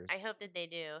blinders. I hope that they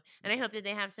do, and I hope that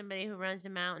they have somebody who runs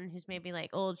the mountain who's maybe like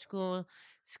old school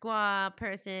squaw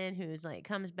person who's like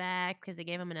comes back because they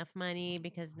gave them enough money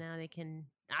because now they can.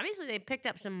 Obviously, they picked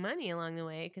up some money along the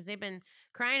way because they've been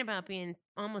crying about being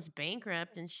almost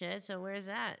bankrupt and shit. So where's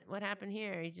that? What happened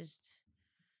here?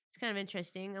 It's kind of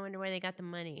interesting. I wonder where they got the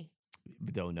money.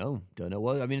 Don't know.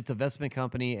 Well, I mean, it's a investment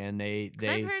company, and 'Cause they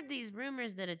I've heard these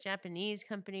rumors that a Japanese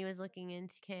company was looking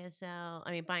into KSL.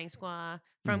 I mean, buying Squaw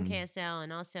from Mhm. KSL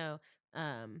and also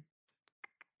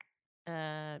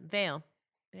Vail.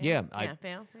 Yeah,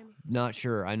 Vail maybe. not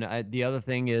sure. The other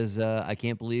thing is, I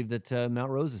can't believe that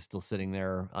Mount Rose is still sitting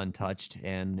there untouched,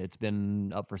 and it's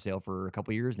been up for sale for a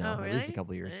couple years now, Oh, at least a really?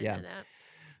 couple I years. didn't Yeah. know that.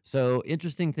 So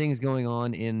interesting things going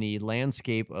on in the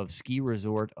landscape of ski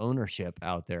resort ownership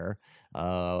out there.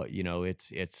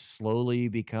 It's slowly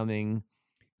becoming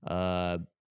a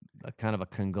kind of a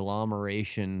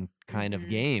conglomeration kind of Mhm.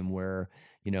 game where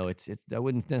it's I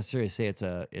wouldn't necessarily say it's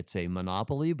a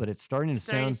monopoly, but it's starting to It's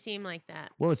starting sound. to seem like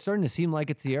that. Well, it's starting to seem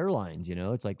like it's the airlines.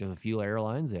 It's like there's a few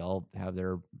airlines. They all have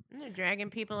their And they're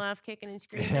dragging people off, kicking and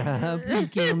screaming. Please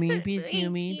kill me, please kill Please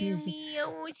me, kill please- me, I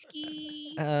want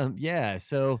ski. yeah,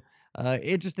 so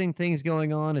interesting things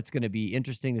going on. It's going to be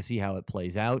interesting to see how it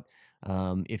plays out.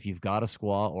 If you've got a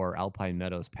Squaw or Alpine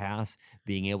Meadows pass,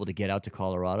 being able to get out to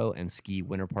Colorado and ski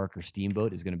Winter Park or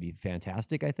Steamboat is going to be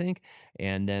fantastic, I think.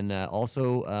 And then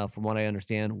also, from what I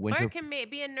understand, Or Winter it can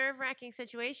be a nerve-wracking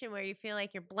situation where you feel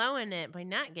like you're blowing it by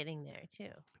not getting there too.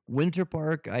 Winter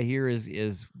Park, I hear,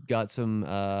 is got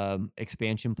some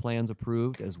expansion plans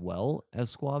approved as well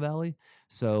as Squaw Valley.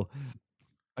 So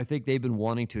I think they've been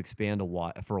wanting to expand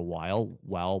for a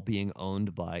while being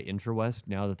owned by Intrawest.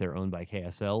 Now that they're owned by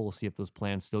KSL, we'll see if those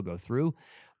plans still go through.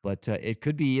 But it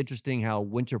could be interesting how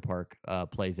Winter Park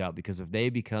plays out, because if they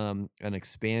become an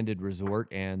expanded resort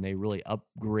and they really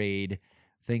upgrade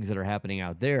things that are happening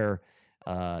out there,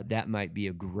 that might be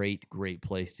a great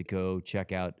place to go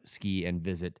check out, ski, and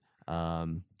visit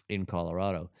in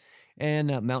Colorado.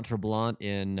 And Mount Tremblant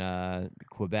in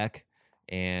Quebec,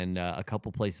 and a couple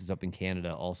places up in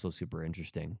Canada, also super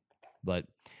interesting. But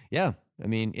yeah, I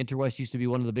mean, Interwest used to be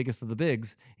one of the biggest of the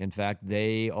bigs. In fact,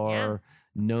 they are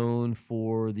known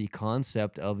for the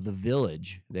concept of the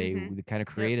village. They kind of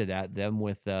created that, them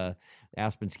with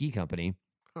Aspen Ski Company.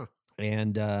 Huh.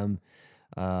 And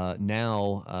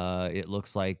now it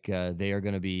looks like they are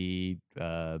going to be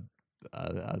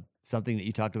something that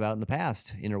you talked about in the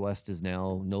past. Interwest is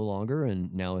now no longer,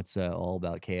 and now it's all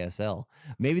about KSL.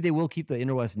 Maybe they will keep the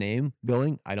Interwest name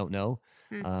going. I don't know,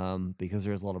 because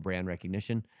there's a lot of brand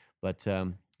recognition. But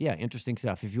yeah, interesting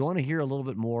stuff. If you want to hear a little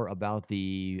bit more about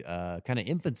the kind of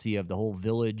infancy of the whole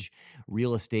village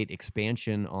real estate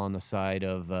expansion on the side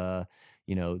of on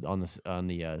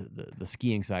the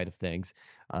skiing side of things,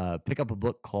 pick up a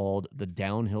book called The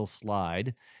Downhill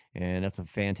Slide, and that's a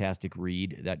fantastic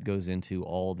read that goes into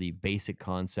all the basic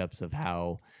concepts of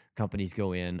how companies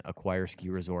go in, acquire ski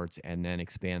resorts, and then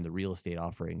expand the real estate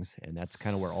offerings. And that's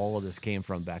kind of where all of this came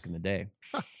from back in the day.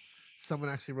 Someone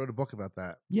actually wrote a book about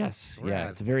that. Yes, yeah,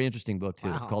 Rad. it's a very interesting book too.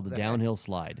 It's Wow, called The that- Downhill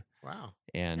Slide, Wow.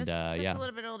 and That's yeah, a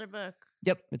little bit older book.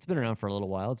 yep, it's been around for a little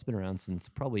while. It's been around since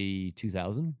probably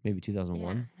 2000, maybe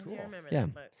 2001. Yeah, I do remember Yeah.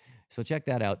 that book. So check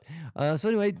that out. So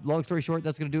anyway, long story short,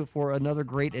 that's going to do it for another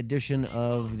great edition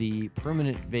of the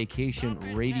Permanent Vacation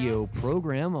Radio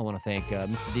program. I want to thank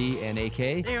Mr. D and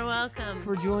AK You're welcome.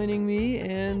 for joining me.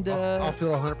 And I'll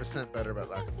feel 100% better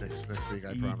about next week,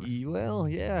 I promise. well,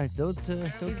 yeah, don't He's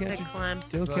count been climbed.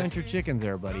 don't Feel like- count your chickens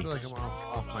there, I buddy. feel like I'm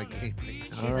off my game.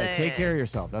 All right, take care of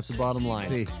yourself. That's the bottom line.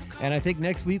 See. And I think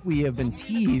next week we have been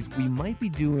teased. We might be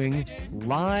doing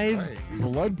live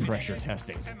blood pressure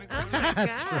testing. Oh my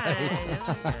That's God. right.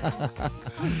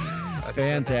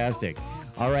 Fantastic.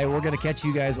 All right, we're going to catch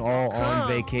you guys all on Cool.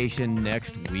 vacation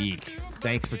next week.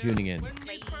 Thanks for tuning in.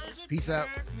 Peace out.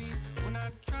 When I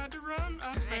tried to run,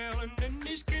 I fell, and then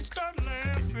these kids started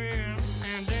laughing.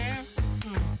 And then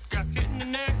got hit in the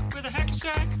neck with a hacky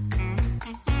sack.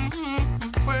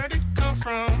 Where'd it come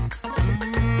from?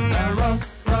 I run.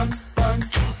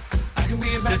 I can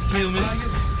be a Just kill me.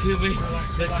 Kill me.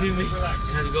 Just kill me. I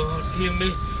have to go home. Kill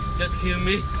me. Just kill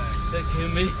me. Just kill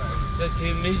me. Just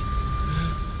kill me.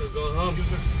 To go home.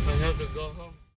 I have to go home.